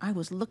told her that I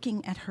was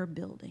looking at her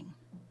building,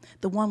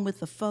 the one with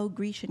the faux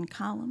Grecian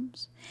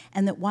columns,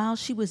 and that while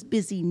she was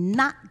busy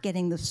not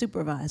getting the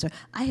supervisor,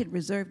 I had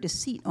reserved a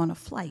seat on a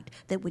flight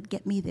that would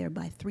get me there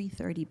by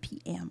 3:30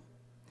 p.m.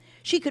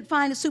 She could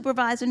find a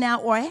supervisor now,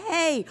 or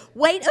hey,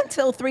 wait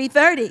until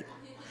 3:30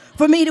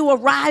 for me to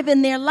arrive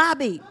in their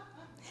lobby.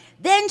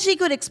 Then she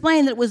could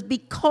explain that it was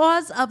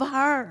because of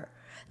her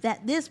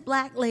that this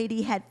black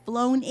lady had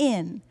flown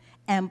in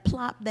and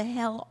plopped the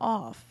hell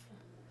off,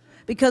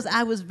 because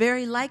I was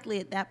very likely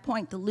at that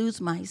point to lose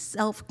my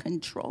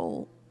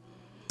self-control.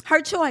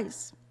 Her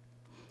choice.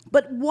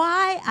 But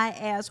why, I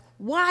asked,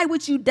 why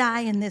would you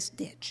die in this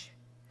ditch?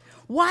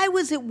 Why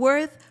was it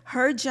worth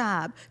her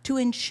job to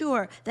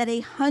ensure that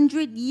a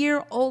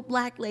 100-year-old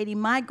black lady,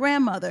 my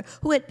grandmother,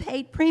 who had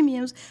paid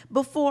premiums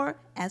before,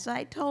 as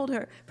I told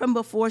her, from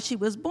before she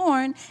was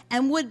born,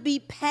 and would be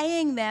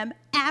paying them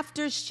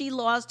after she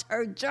lost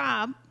her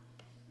job,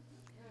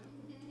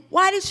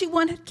 why did she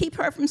want to keep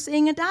her from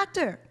seeing a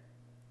doctor?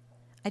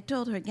 I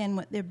told her again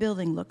what their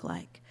building looked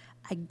like.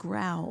 I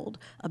growled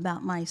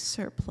about my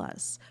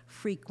surplus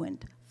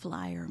frequent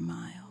flyer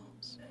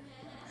miles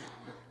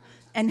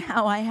and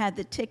how I had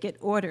the ticket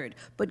ordered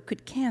but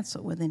could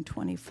cancel within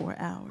 24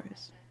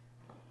 hours.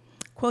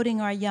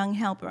 Quoting our young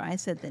helper, I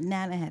said that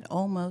Nana had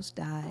almost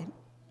died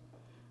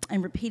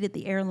and repeated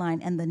the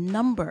airline and the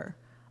number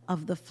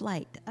of the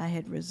flight I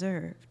had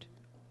reserved.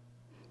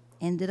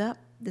 Ended up,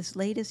 this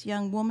latest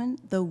young woman,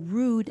 though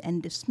rude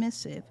and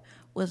dismissive,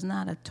 was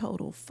not a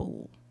total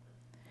fool.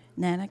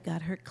 Nana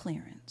got her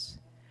clearance.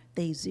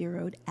 They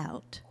zeroed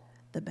out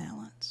the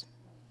balance.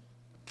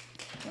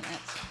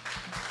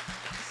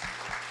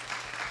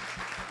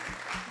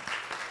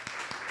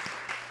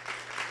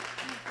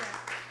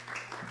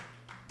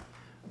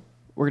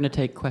 We're going to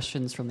take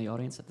questions from the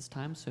audience at this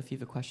time, so if you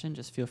have a question,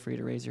 just feel free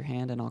to raise your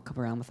hand and I'll come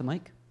around with the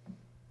mic.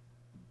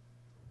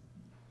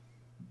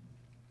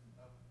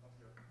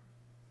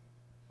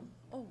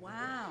 Oh,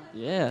 wow.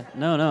 Yeah,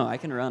 no, I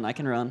can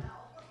run.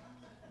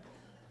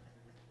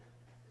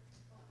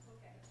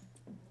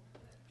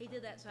 He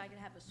did that so I could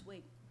have a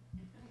sweep.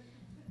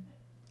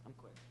 I'm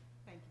quick.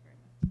 Thank you very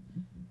much.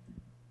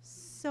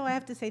 So I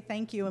have to say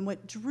thank you. And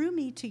what drew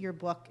me to your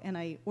book, and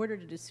I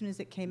ordered it as soon as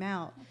it came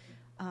out,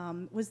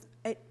 was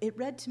it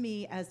read to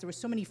me as there were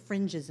so many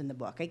fringes in the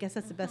book. I guess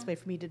that's the best way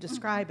for me to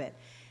describe it.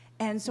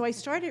 And so I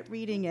started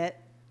reading it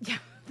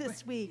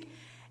this week.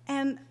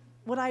 And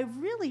what I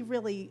really,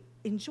 really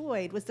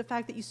enjoyed was the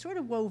fact that you sort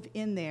of wove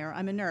in there,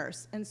 I'm a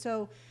nurse. And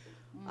so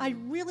I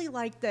really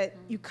liked that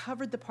you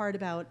covered the part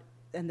about,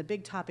 and the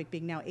big topic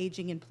being now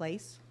aging in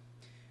place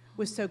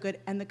was so good.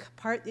 And the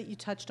part that you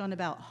touched on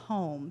about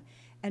home.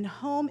 And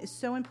home is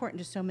so important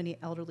to so many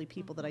elderly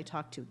people that I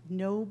talk to.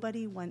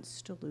 Nobody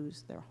wants to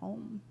lose their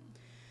home.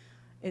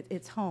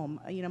 It's home.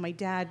 You know, my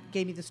dad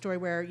gave me the story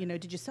where, you know,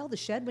 did you sell the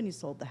shed when you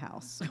sold the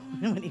house?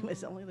 When he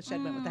was only the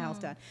shed went with the house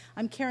down.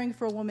 I'm caring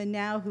for a woman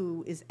now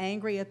who is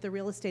angry at the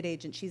real estate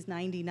agent. She's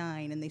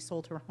 99 and they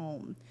sold her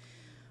home.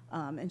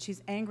 And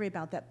she's angry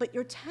about that. But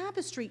your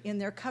tapestry in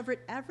there covered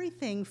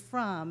everything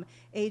from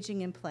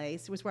aging in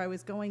place, was where I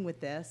was going with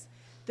this,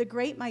 the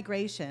Great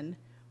Migration,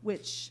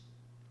 which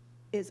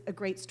is a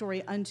great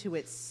story unto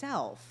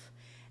itself.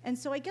 And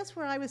so I guess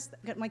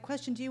my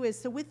question to you is,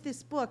 so with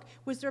this book,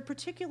 was there a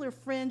particular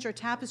fringe or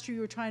tapestry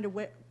you were trying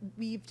to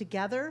weave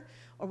together?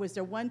 Or was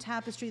there one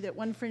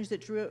fringe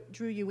that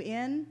drew you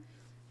in?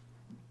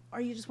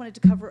 Or you just wanted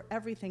to cover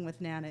everything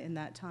with Nana in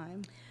that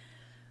time?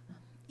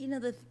 You know,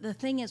 the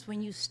thing is,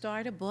 when you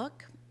start a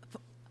book,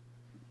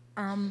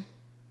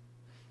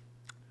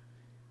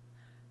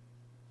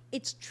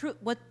 it's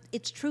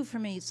true for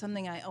me,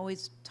 something I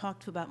always talk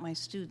to about my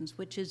students,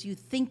 which is you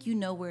think you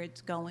know where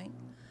it's going,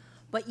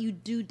 but you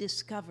do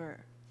discover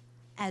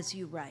as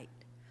you write.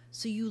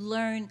 So you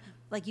learn,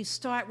 like you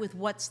start with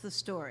what's the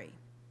story.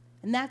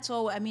 And that's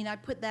all, I mean, I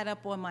put that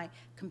up on my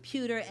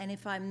computer, and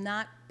if I'm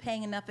not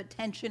paying enough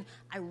attention,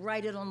 I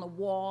write it on the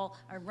wall,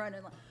 I run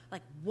it,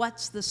 like,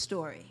 what's the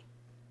story?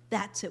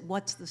 That's it,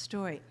 what's the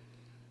story?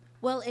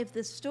 Well, if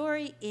the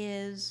story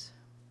is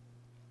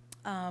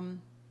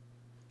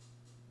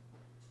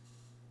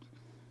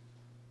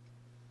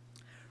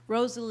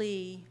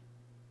Rosalie,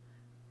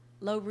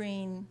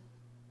 Lorene,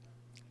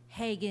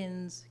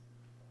 Higgins,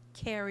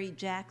 Carrie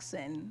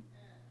Jackson,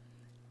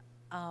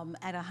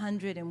 at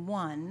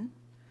 101,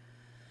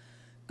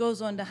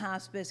 goes on to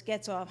hospice,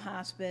 gets off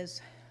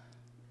hospice,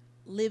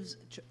 lives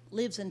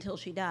until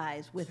she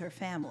dies with her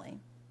family.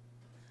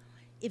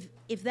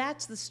 If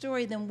that's the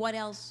story, then what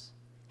else?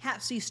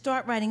 So you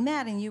start writing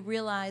that, and you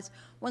realize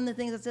one of the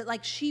things that,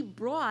 like, she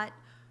brought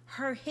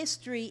her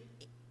history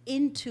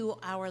into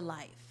our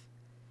life.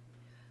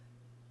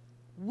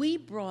 We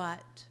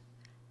brought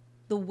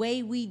the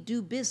way we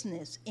do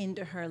business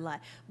into her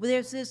life.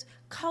 There's this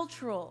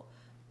cultural,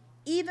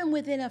 even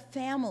within a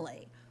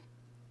family,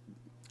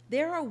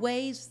 there are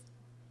ways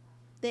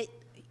that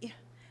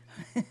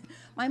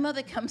my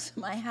mother comes to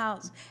my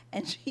house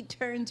and she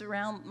turns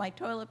around my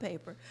toilet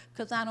paper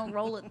because I don't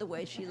roll it the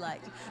way she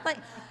likes. Like,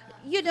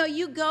 you know,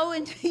 you go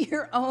into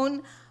your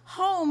own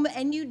home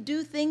and you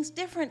do things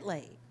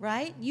differently,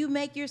 right? You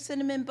make your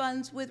cinnamon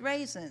buns with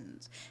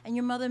raisins, and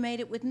your mother made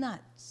it with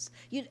nuts.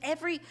 You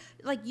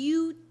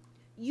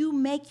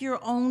make your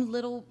own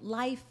little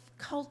life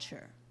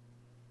culture.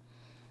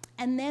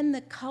 And then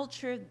the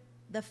culture,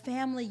 the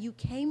family you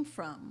came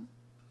from,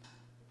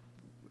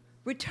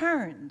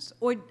 returns,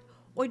 or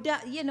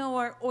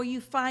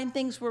you find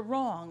things were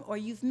wrong, or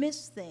you've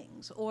missed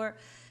things, or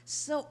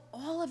so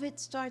all of it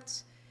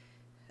starts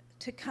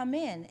to come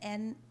in,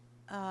 and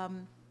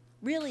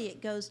really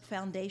it goes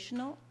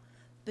foundational,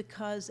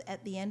 because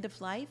at the end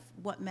of life,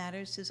 what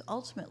matters is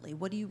ultimately,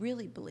 what do you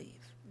really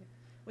believe?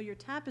 Well, your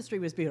tapestry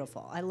was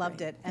beautiful. I loved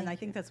Great. it, and Thank I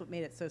think you. that's what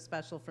made it so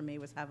special for me,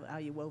 was how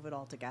you wove it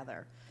all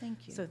together.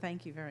 Thank you. So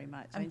thank you very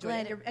much. I'm I enjoyed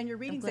glad it. And your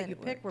I'm readings glad that you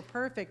it picked were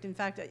perfect. In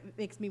fact, it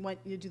makes me want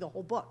you to do the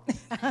whole book.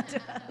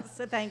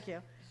 So thank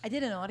you. I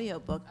did an audio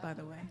book, by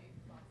the way.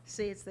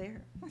 See, it's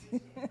there.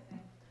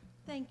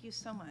 Thank you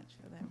so much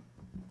for that.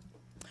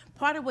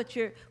 Part of what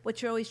you're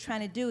always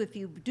trying to do, if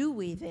you do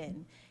weave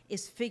in,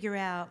 is figure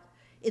out,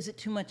 is it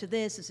too much of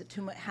this? Is it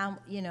too much? How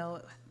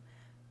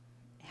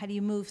do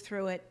you move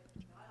through it?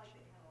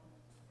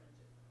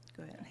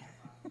 Good.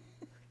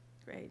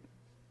 Great.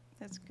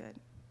 That's good.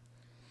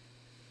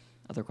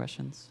 Other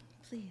questions?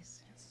 Please.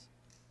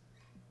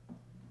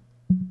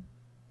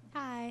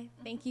 Hi,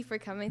 thank you for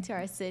coming to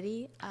our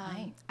city.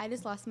 Hi. I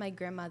just lost my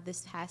grandma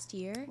this past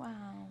year,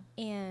 Wow.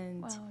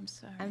 and Wow, I'm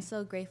sorry. I'm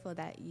so grateful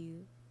that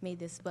you made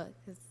this book,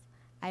 because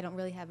I don't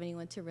really have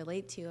anyone to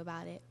relate to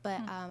about it. But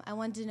I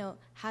wanted to know,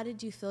 how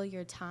did you fill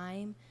your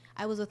time?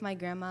 I was with my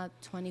grandma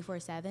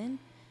 24/7,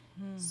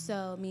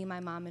 so me and my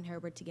mom and her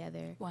were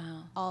together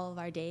Wow. all of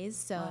our days.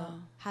 So Wow.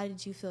 how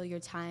did you fill your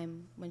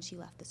time when she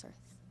left this earth?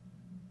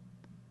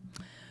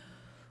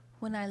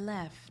 When I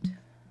left,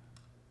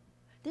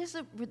 there's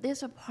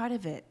a part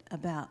of it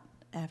about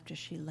after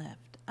she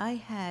left. I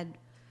had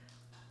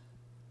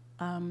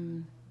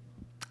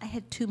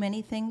too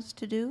many things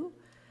to do.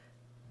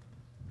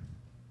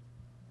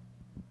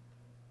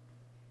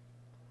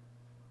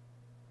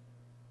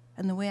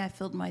 And the way I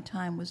filled my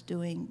time was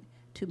doing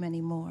too many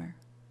more,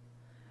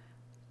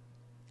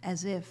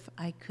 as if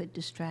I could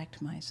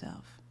distract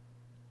myself,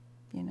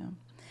 you know.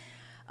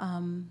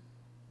 And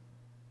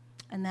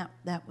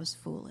that was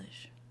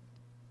foolish.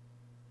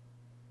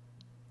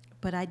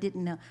 But I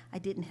didn't know. I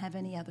didn't have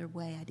any other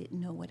way. I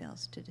didn't know what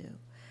else to do.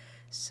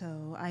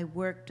 So I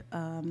worked.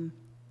 I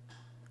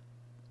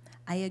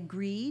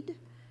agreed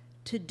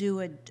to do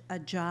a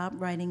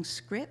job writing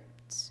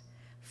scripts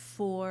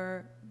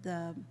for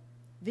the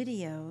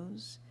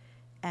videos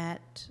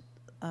at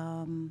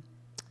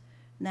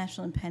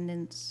National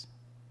Independence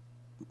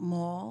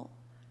Mall,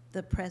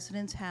 the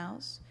President's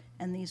House,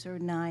 and these are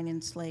 9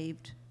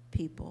 enslaved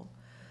people.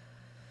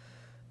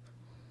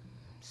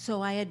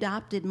 So I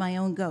adopted my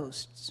own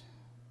ghosts.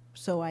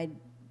 So I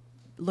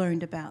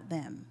learned about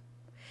them.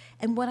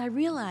 And what I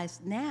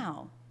realized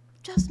now,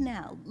 just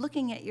now,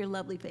 looking at your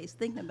lovely face,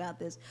 thinking about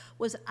this,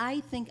 was I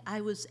think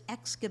I was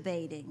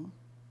excavating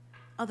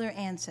other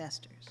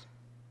ancestors.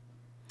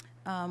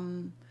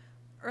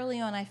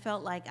 Early on, I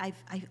felt like I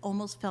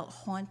almost felt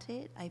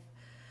haunted. A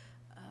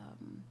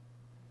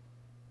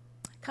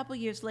couple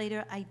years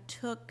later, I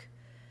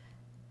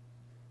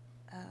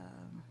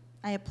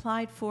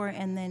applied for,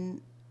 and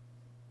then,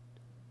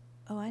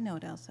 I know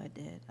what else I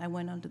did. I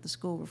went onto the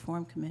School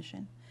Reform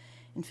Commission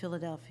in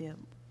Philadelphia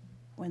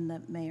when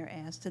the mayor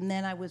asked. And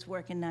then I was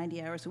working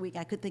 90 hours a week.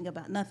 I could think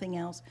about nothing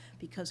else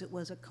because it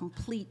was a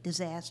complete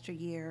disaster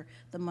year.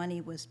 The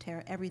money was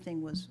terrible.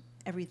 Everything was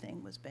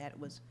bad. It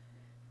was,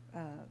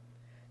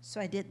 so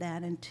I did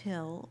that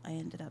until I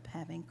ended up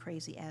having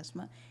crazy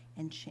asthma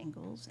and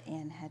shingles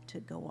and had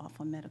to go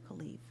off on medical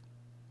leave.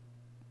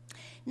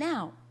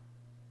 Now,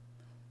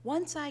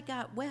 once I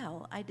got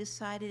well, I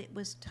decided it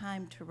was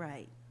time to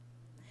write.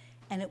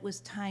 And it was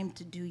time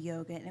to do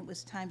yoga, and it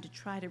was time to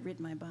try to rid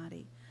my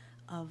body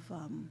of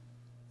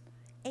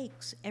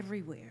aches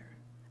everywhere.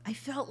 I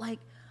felt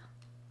like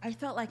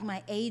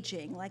my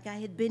aging, like I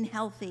had been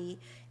healthy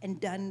and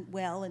done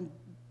well and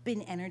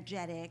been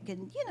energetic,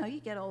 and you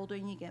get older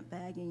and you get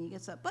baggy and you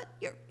get stuff, but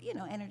you're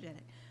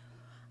energetic.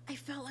 I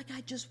felt like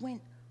I just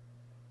went,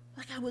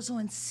 like I was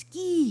on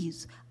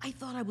skis. I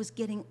thought I was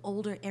getting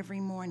older every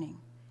morning.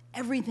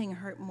 Everything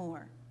hurt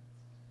more.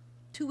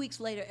 2 weeks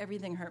later,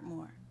 everything hurt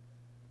more.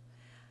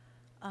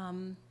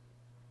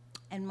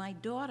 And my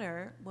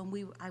daughter,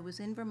 I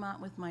was in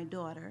Vermont with my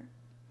daughter,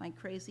 my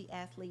crazy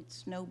athlete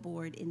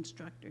snowboard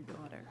instructor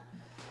daughter.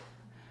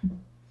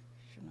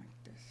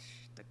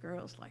 The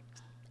girl's like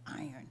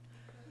iron.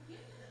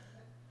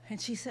 And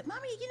she said,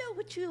 "Mommy, you know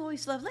what you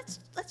always love?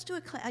 Let's do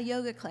a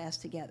yoga class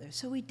together."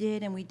 So we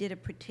did, and we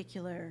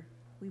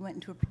went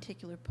into a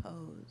particular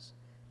pose.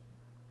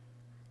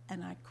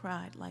 And I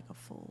cried like a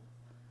fool.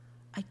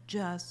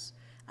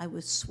 I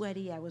was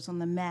sweaty, I was on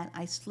the mat,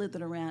 I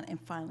slithered around,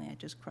 and finally I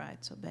just cried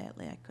so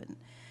badly I couldn't.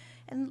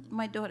 And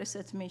my daughter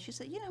said to me, she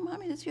said,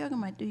 "Mommy, this yoga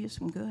might do you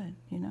some good,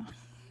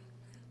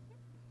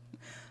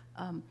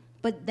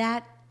 But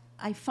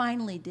I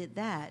finally did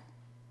that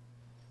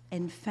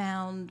and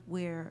found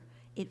where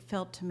it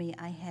felt to me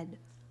I had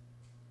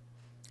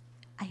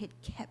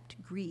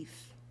kept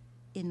grief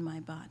in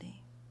my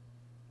body.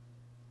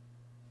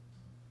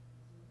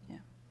 Yeah.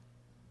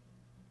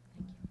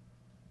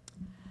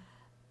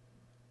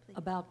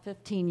 About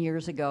 15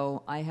 years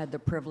ago, I had the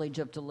privilege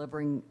of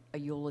delivering a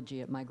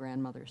eulogy at my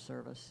grandmother's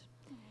service.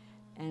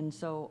 And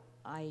so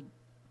I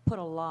put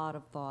a lot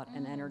of thought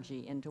and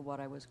energy into what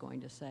I was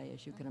going to say,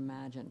 as you can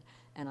imagine.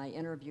 And I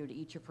interviewed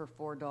each of her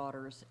 4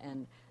 daughters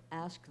and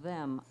asked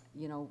them,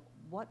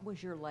 what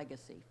was your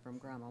legacy from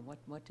Grandma?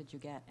 What did you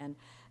get? And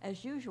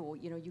as usual,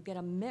 you get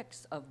a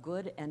mix of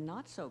good and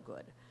not so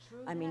good.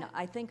 I mean,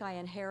 I think I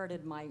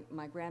inherited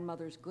my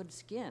grandmother's good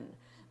skin,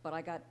 but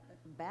I got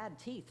bad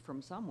teeth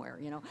from somewhere,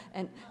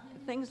 and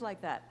things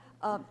like that.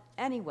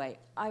 Anyway,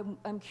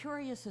 I'm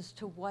curious as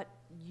to what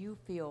you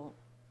feel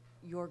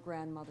your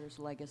grandmother's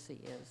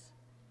legacy is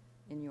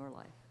in your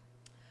life.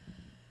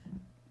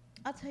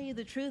 I'll tell you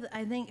the truth.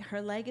 I think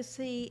her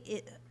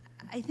legacy,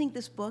 I think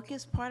this book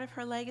is part of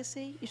her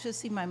legacy. You should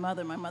see my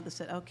mother. My mother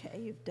said,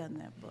 "Okay, you've done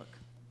that book."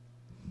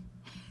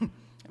 My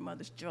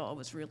mother's jaw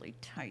was really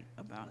tight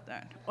about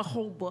that. A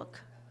whole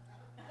book.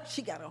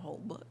 She got a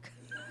whole book.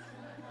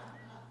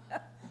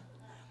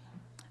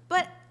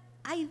 But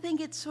I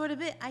think it's sort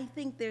of it. I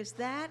think there's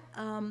that.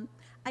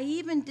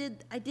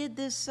 I did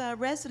this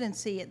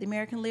residency at the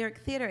American Lyric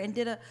Theater and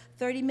did a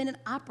 30-minute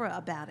opera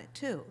about it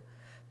too,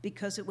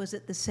 because it was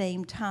at the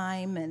same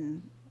time.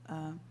 And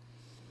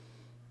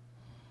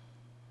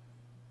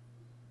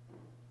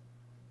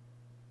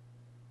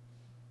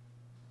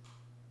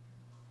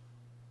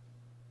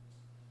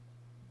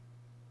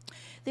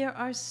there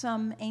are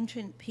some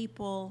ancient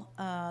people.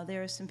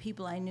 There are some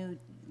people I knew.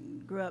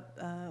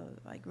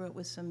 I grew up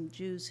with some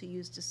Jews who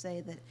used to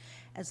say that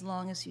as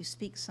long as you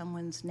speak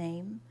someone's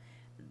name,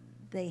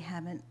 they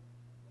haven't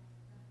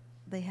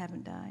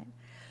died.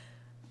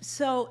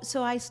 So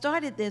I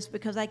started this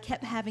because I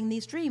kept having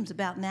these dreams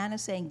about Nana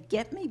saying,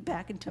 "Get me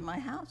back into my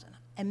house,"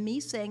 and me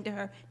saying to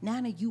her,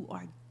 "Nana, you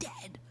are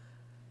dead.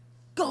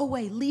 Go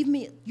away. Leave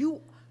me.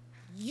 You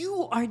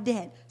are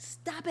dead.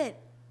 Stop it."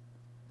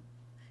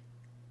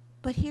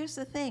 But here's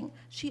the thing: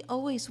 she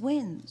always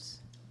wins.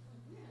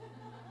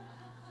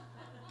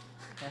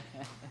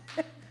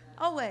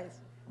 Always.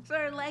 So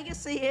her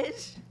legacy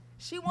is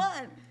she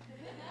won.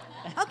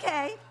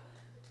 Okay,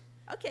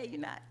 you're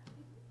not.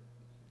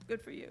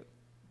 Good for you.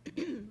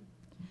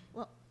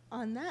 Well,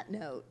 on that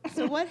note,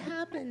 so what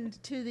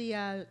happened to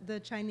the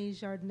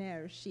Chinese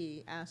jardiniere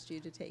she asked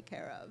you to take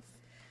care of?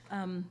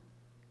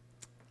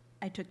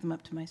 I took them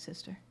up to my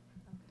sister.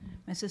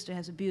 My sister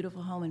has a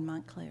beautiful home in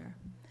Montclair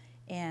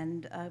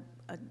and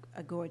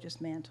a gorgeous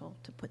mantle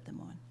to put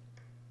them on.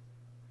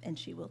 And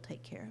she will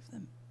take care of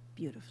them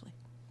beautifully.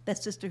 That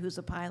sister who's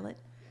a pilot,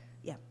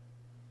 yeah,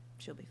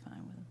 she'll be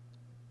fine with them.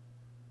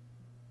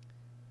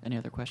 Any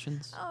other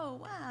questions? Oh,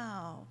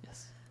 wow.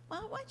 Yes.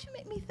 Wow, why'd you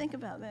make me think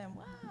about them?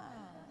 Wow.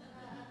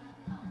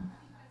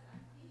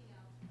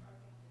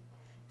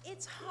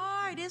 It's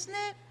hard, isn't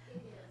it? It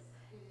is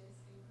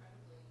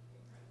incredibly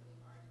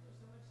hard. There's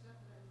so much stuff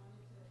that I wanted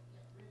to get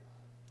rid of.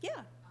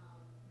 Yeah.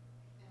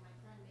 And my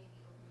friend made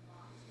me open the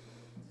box. Just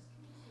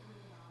come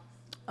into the box.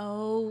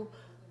 Oh.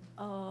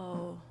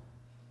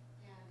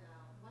 And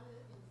one of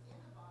the things in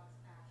the box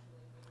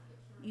actually was a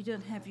picture. You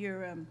don't have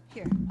your,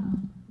 here.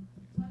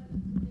 One of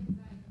the things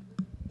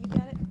You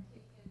got it?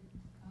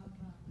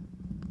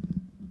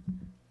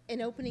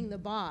 In opening the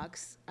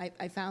box,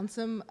 I found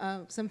some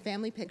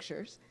family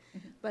pictures,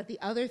 but the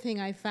other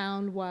thing I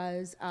found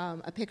was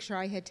a picture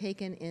I had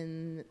taken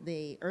in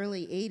the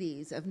early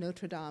 80s of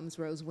Notre Dame's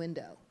rose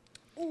window.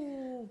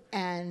 Ooh.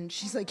 And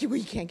she's like, well,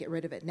 you can't get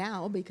rid of it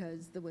now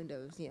because the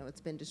window's,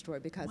 it's been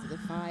destroyed because of the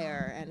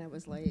fire. And I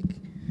was like,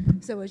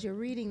 so as you're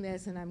reading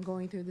this and I'm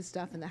going through the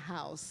stuff in the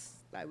house,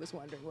 I was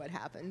wondering what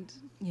happened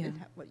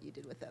and what you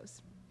did with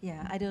those.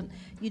 Yeah,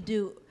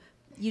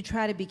 you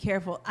try to be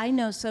careful. I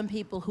know some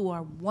people who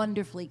are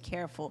wonderfully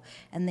careful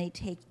and they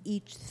take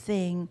each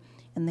thing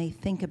and they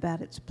think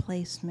about its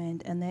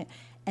placement and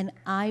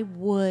I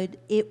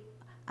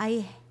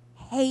I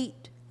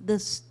hate the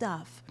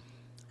stuff.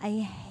 I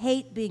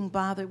hate being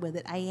bothered with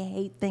it. I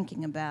hate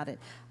thinking about it.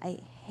 I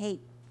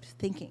hate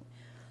thinking.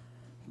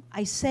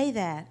 I say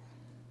that,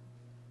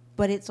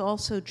 but it's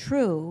also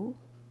true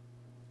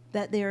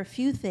that there are a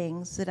few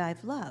things that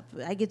I've loved.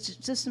 It's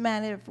just a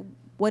matter of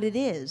what it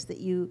is that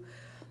you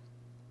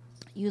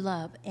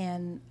love.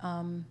 And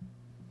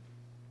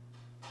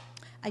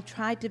I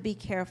tried to be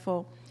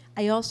careful.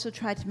 I also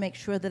tried to make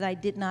sure that I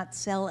did not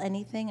sell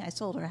anything. I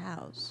sold her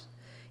house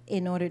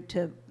in order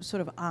to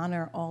sort of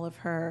honor all of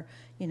her,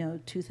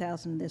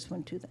 2,000, this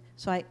one, 2,000.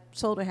 So I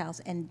sold her house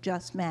and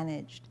just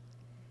managed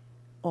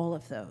all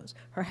of those.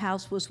 Her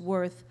house was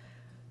worth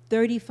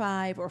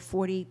 35 or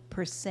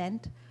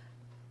 40%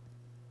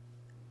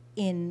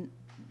 when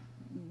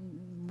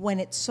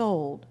it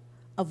sold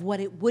of what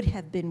it would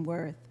have been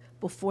worth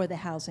before the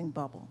housing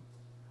bubble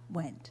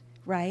went,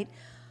 right?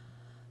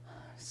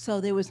 So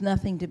there was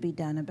nothing to be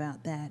done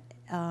about that.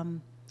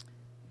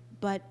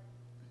 But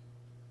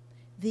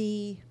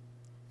the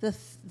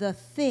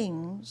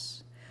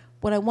things,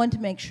 what I wanted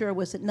to make sure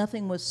was that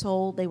nothing was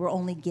sold, they were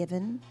only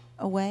given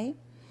away.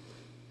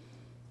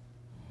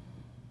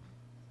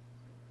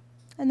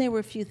 And there were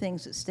a few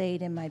things that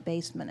stayed in my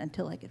basement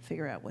until I could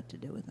figure out what to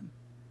do with them.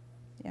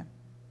 Yeah.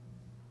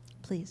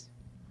 Please.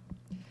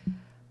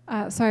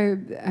 So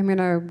I'm going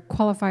to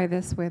qualify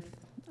this with,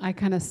 I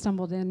kind of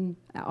stumbled in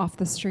off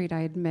the street,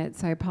 I admit,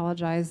 so I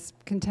apologize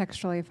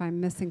contextually if I'm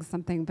missing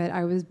something, but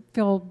I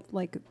feel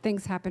like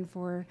things happen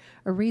for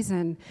a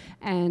reason,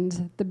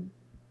 and the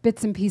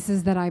bits and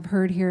pieces that I've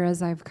heard here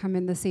as I've come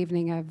in this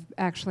evening have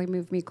actually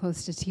moved me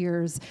close to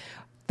tears.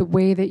 The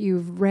way that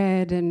you've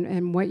read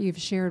and what you've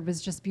shared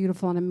was just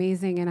beautiful and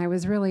amazing, and I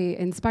was really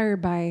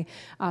inspired by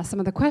some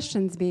of the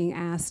questions being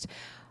asked,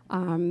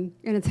 and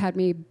it's had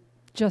me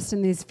just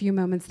in these few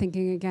moments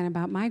thinking again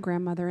about my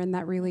grandmother and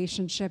that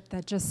relationship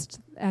that just,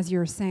 as you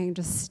were saying,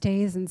 just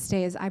stays and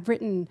stays. I've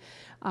written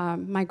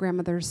my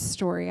grandmother's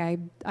story.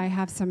 I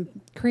have some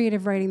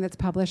creative writing that's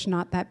published,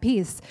 not that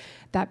piece.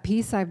 That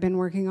piece I've been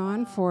working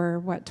on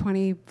for,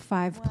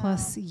 25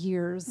 plus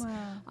years.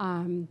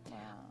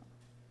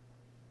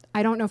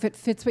 I don't know if it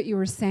fits what you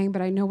were saying,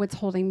 but I know what's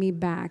holding me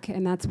back,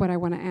 and that's what I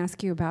want to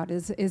ask you about,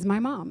 is my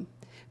mom.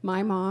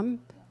 My mom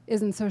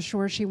isn't so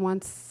sure she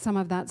wants some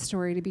of that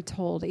story to be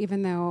told,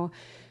 even though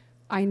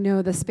I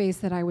know the space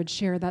that I would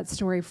share that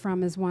story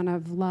from is one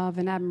of love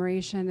and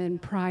admiration and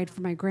pride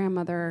for my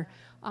grandmother,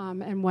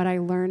 and what I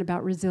learned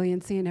about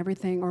resiliency and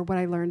everything, or what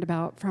I learned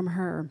about from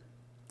her.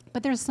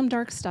 But there's some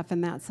dark stuff in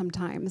that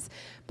sometimes.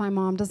 My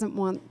mom doesn't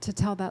want to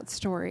tell that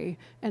story,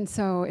 and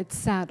so it's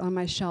sat on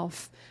my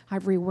shelf.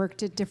 I've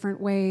reworked it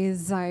different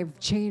ways. I've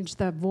changed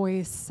the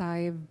voice.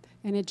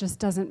 And it just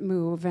doesn't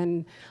move,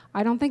 and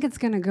I don't think it's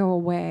going to go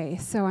away.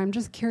 So I'm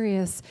just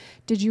curious,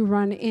 did you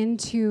run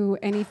into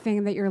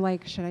anything that you're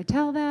like, should I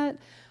tell that?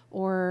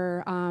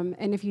 Or,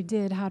 and if you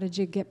did, how did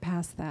you get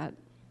past that?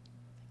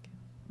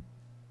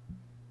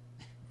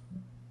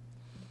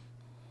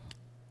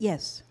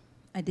 Yes,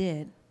 I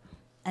did.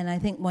 And I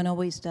think one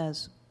always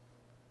does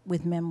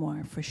with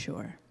memoir, for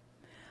sure.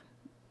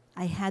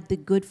 I had the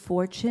good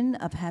fortune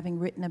of having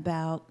written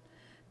about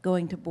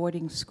going to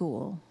boarding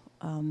school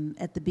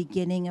at the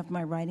beginning of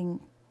my writing.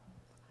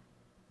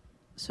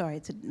 Sorry,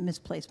 it's a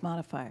misplaced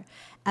modifier.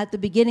 At the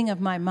beginning of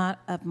my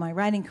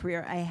writing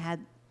career, I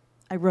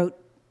wrote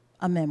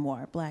a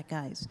memoir, Black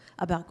Ice,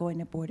 about going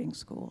to boarding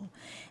school.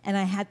 And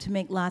I had to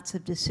make lots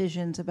of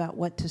decisions about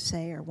what to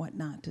say or what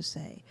not to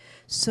say.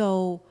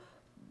 So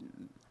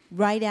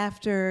right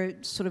after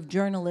sort of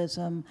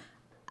journalism,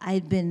 I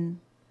had been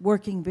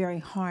working very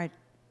hard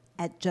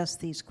at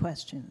just these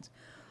questions.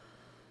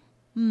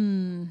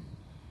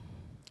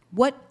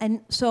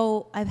 And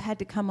so I've had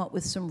to come up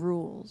with some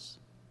rules.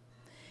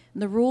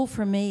 And the rule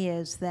for me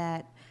is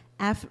that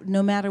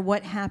no matter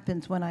what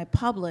happens when I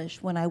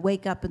publish, when I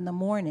wake up in the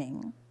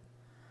morning,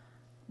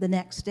 the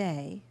next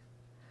day,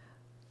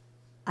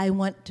 I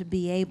want to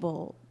be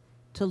able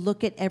to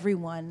look at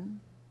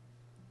everyone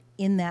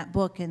in that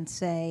book and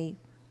say,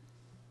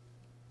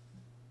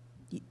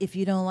 if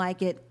you don't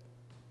like it,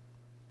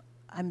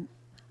 I'm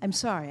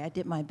sorry, I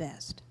did my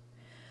best.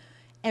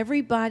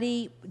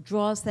 Everybody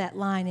draws that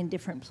line in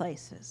different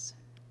places.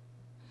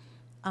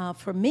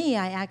 For me,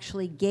 I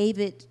actually gave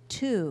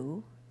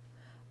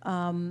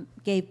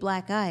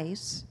Black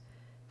Ice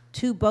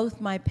to both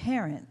my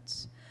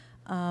parents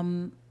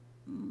and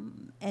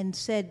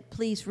said,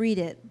 please read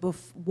it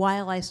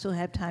while I still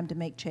have time to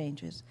make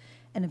changes.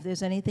 And if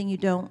there's anything you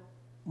don't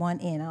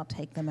want in, I'll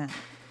take them out.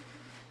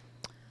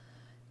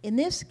 In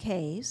this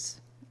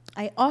case,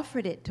 I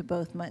offered it to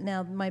both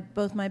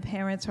my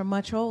parents are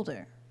much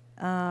older.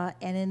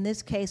 And in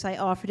this case, I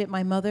offered it.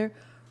 My mother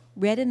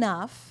read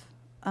enough.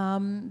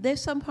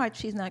 There's some parts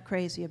she's not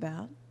crazy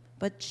about,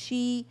 but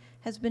she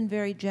has been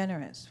very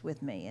generous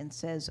with me and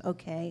says,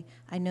 okay,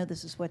 I know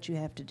this is what you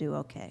have to do,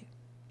 okay.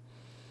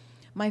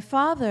 My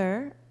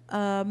father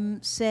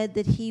said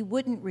that he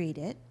wouldn't read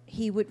it.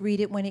 He would read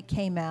it when it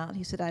came out.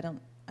 He said, I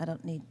don't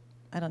need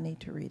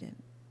to read it.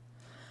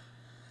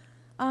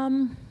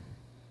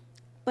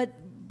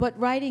 but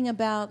writing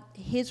about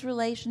his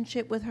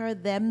relationship with her,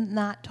 them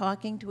not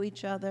talking to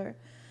each other,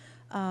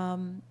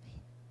 him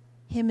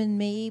and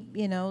me,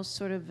 you know,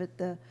 sort of at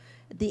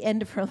the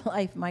end of her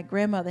life, my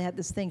grandmother had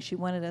this thing. She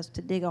wanted us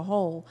to dig a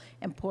hole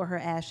and pour her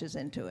ashes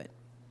into it.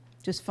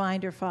 Just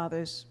find her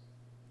father's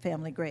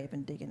family grave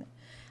and dig in it.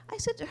 I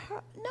said to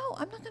her, no,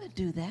 I'm not going to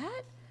do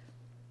that.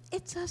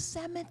 It's a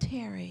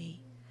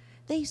cemetery.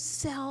 They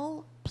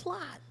sell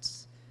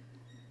plots.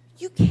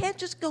 You can't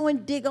just go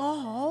and dig a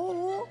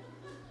hole.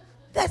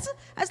 That's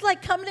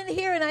like coming in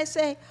here and I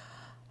say,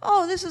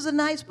 oh, this is a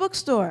nice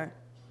bookstore.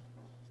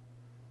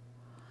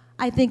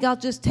 I think I'll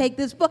just take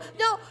this book.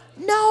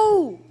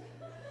 No.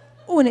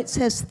 Oh, and it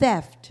says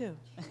theft, too.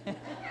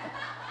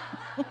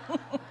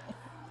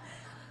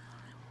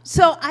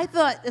 So I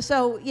thought,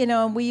 you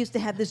know, we used to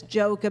have this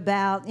joke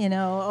about, you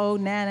know, oh,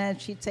 Nana,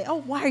 and she'd say,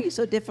 oh, why are you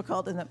so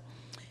difficult?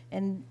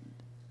 And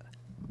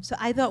so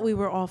I thought we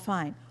were all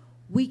fine.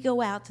 We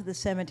go out to the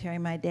cemetery,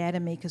 my dad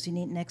and me, because you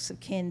need next of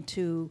kin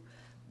to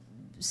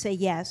say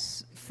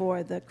yes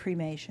for the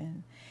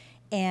cremation.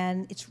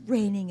 And it's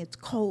raining, it's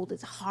cold,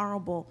 it's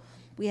horrible.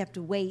 We have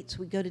to wait, so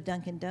we go to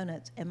Dunkin'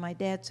 Donuts. And my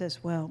dad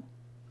says, well,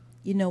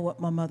 you know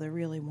what my mother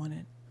really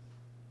wanted?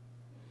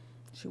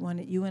 She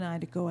wanted you and I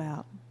to go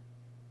out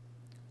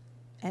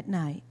at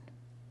night,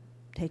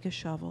 take a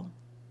shovel,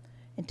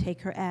 and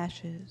take her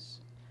ashes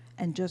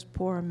and just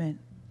pour them in.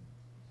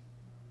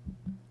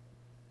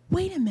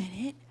 Wait a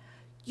minute.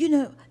 You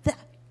know, that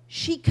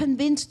she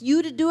convinced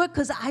you to do it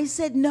because I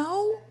said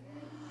no?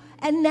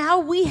 And now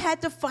we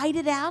had to fight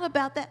it out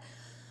about that.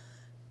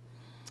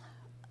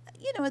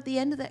 You know, at the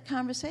end of that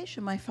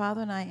conversation, my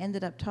father and I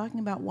ended up talking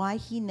about why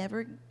he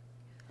never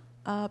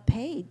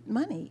paid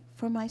money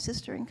for my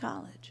sister in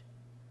college.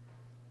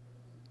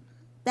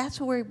 That's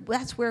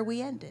where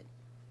we ended.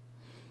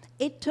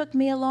 It took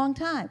me a long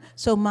time.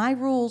 So my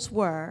rules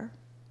were,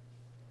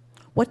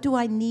 what do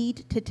I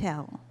need to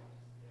tell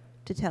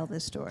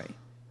this story?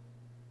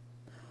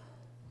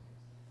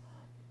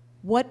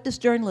 What does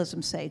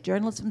journalism say?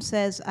 Journalism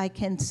says I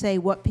can say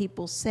what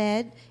people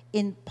said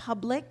in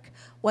public,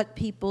 what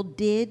people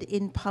did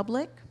in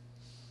public,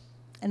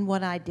 and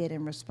what I did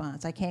in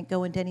response. I can't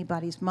go into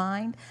anybody's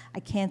mind. I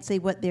can't say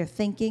what they're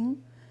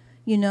thinking.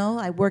 You know,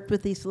 I worked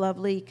with these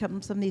lovely,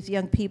 some of these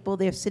young people.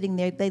 They're sitting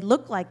there. They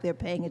look like they're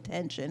paying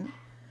attention.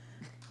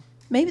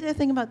 Maybe they're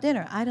thinking about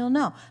dinner. I don't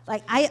know.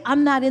 Like,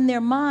 I'm not in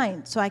their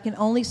mind, so I can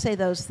only say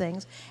those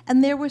things.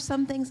 And there were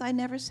some things I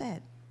never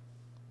said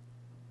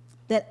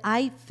that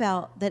I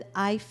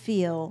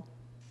feel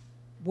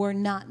were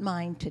not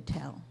mine to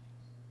tell.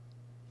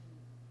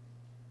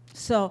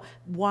 So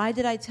why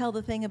did I tell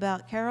the thing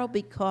about Carol?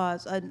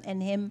 Because,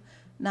 and him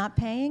not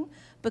paying?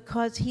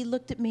 Because he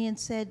looked at me and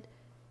said,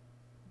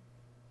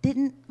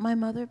 didn't my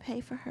mother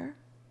pay for her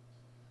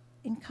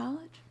in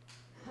college?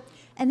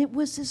 And it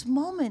was this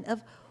moment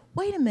of,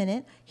 wait a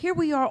minute, here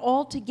we are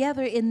all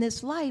together in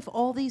this life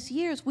all these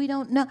years. We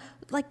don't know,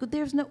 like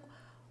there's no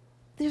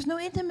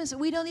intimacy.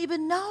 We don't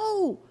even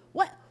know.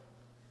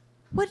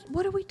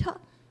 What are we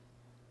talking?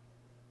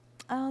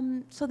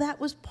 So that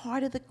was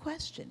part of the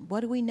question. What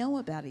do we know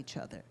about each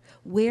other?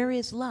 Where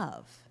is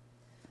love?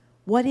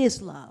 What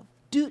is love?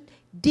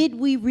 Did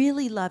we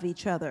really love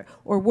each other,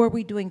 or were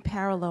we doing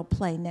parallel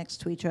play next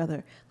to each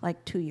other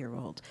like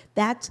 2-year-olds?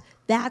 That's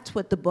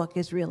what the book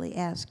is really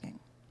asking.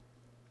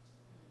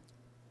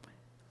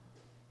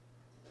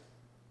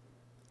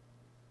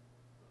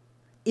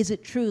 Is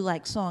it true,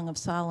 like Song of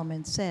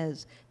Solomon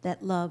says,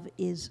 that love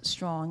is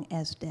strong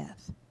as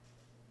death?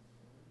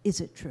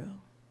 Is it true?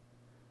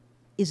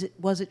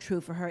 Was it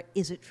true for her?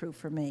 Is it true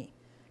for me?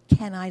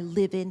 Can I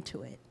live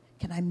into it?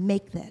 Can I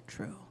make that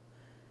true?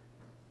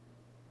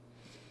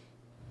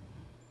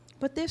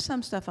 But there's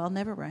some stuff I'll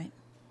never write.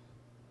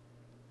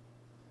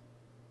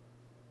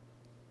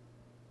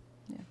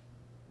 Yeah.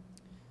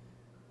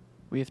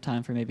 We have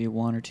time for maybe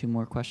 1 or 2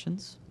 more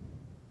questions.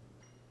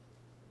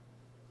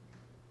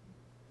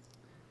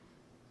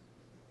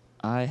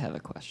 I have a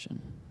question.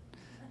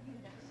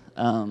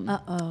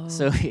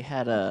 So we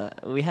had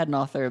an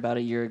author about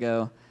a year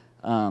ago.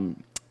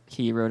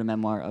 He wrote a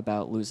memoir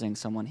about losing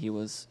someone he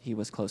was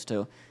close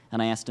to,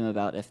 and I asked him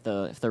about if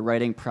the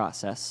writing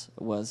process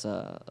was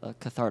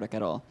cathartic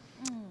at all.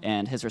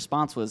 And his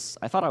response was,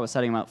 I thought I was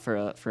setting him up for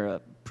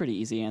a pretty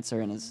easy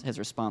answer, and his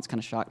response kind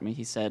of shocked me.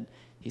 He said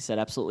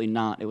absolutely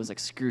not. It was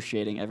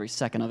excruciating every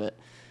second of it.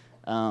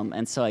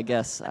 And so I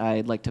guess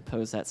I'd like to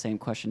pose that same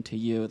question to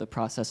you. The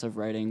process of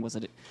writing,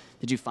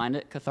 did you find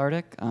it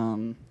cathartic?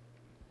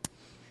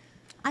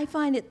 I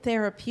find it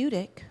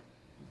therapeutic.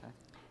 Okay.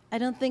 I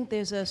don't think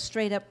there's a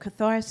straight-up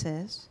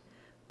catharsis,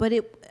 but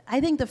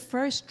I think the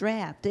first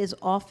draft is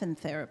often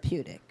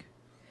therapeutic.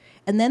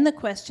 And then the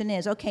question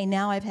is, okay,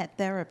 now I've had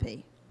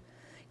therapy.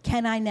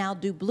 Can I now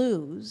do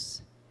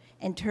blues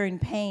and turn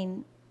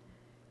pain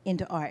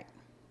into art?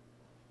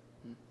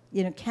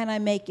 You know, can I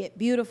make it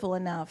beautiful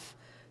enough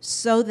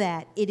so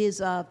that it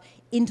is of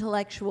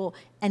intellectual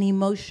and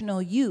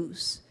emotional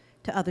use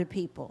to other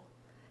people?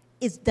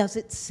 Does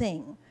it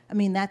sing? I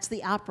mean, that's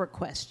the opera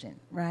question,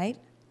 right?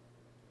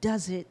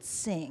 does it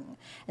sing?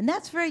 And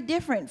that's very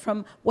different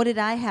from what did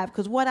I have,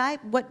 because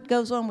what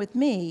goes on with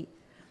me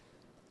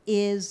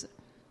is,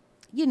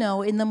 you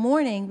know, in the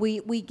morning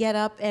we get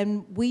up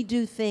and we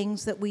do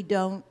things that we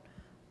don't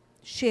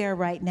share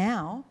right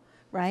now,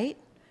 right?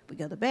 We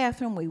go to the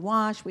bathroom, we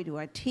wash, we do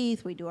our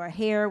teeth, we do our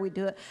hair, we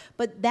do it.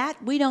 But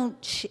that we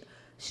don't,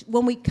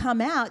 when we come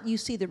out, you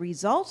see the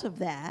result of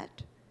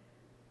that.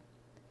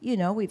 You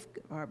know,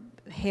 our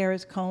hair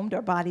is combed,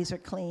 our bodies are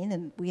clean,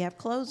 and we have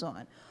clothes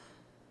on.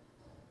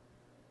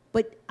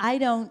 But I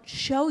don't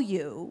show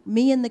you,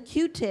 me and the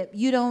Q-tip,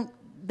 you don't,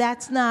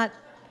 that's not,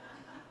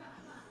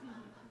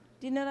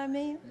 do you know what I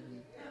mean?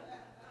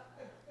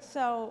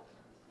 So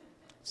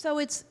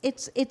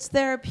it's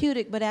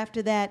therapeutic, but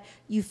after that,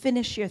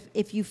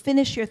 if you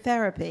finish your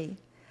therapy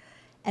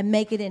and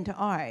make it into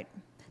art,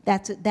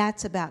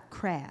 that's about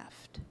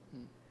craft.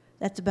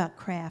 That's about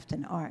craft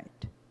and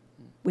art,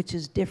 which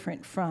is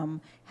different from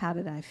how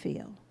did I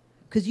feel?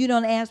 Because you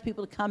don't ask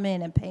people to come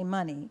in and pay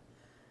money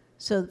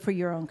for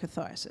your own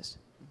catharsis.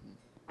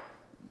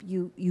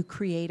 You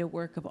create a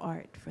work of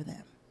art for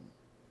them.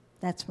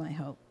 That's my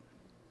hope.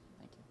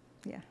 Thank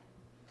you. Yeah.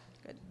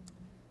 Good.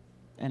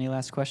 Any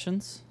last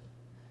questions?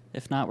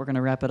 If not, we're going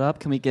to wrap it up.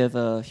 Can we give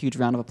a huge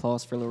round of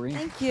applause for Lorene?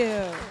 Thank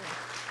you.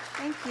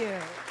 Thank you.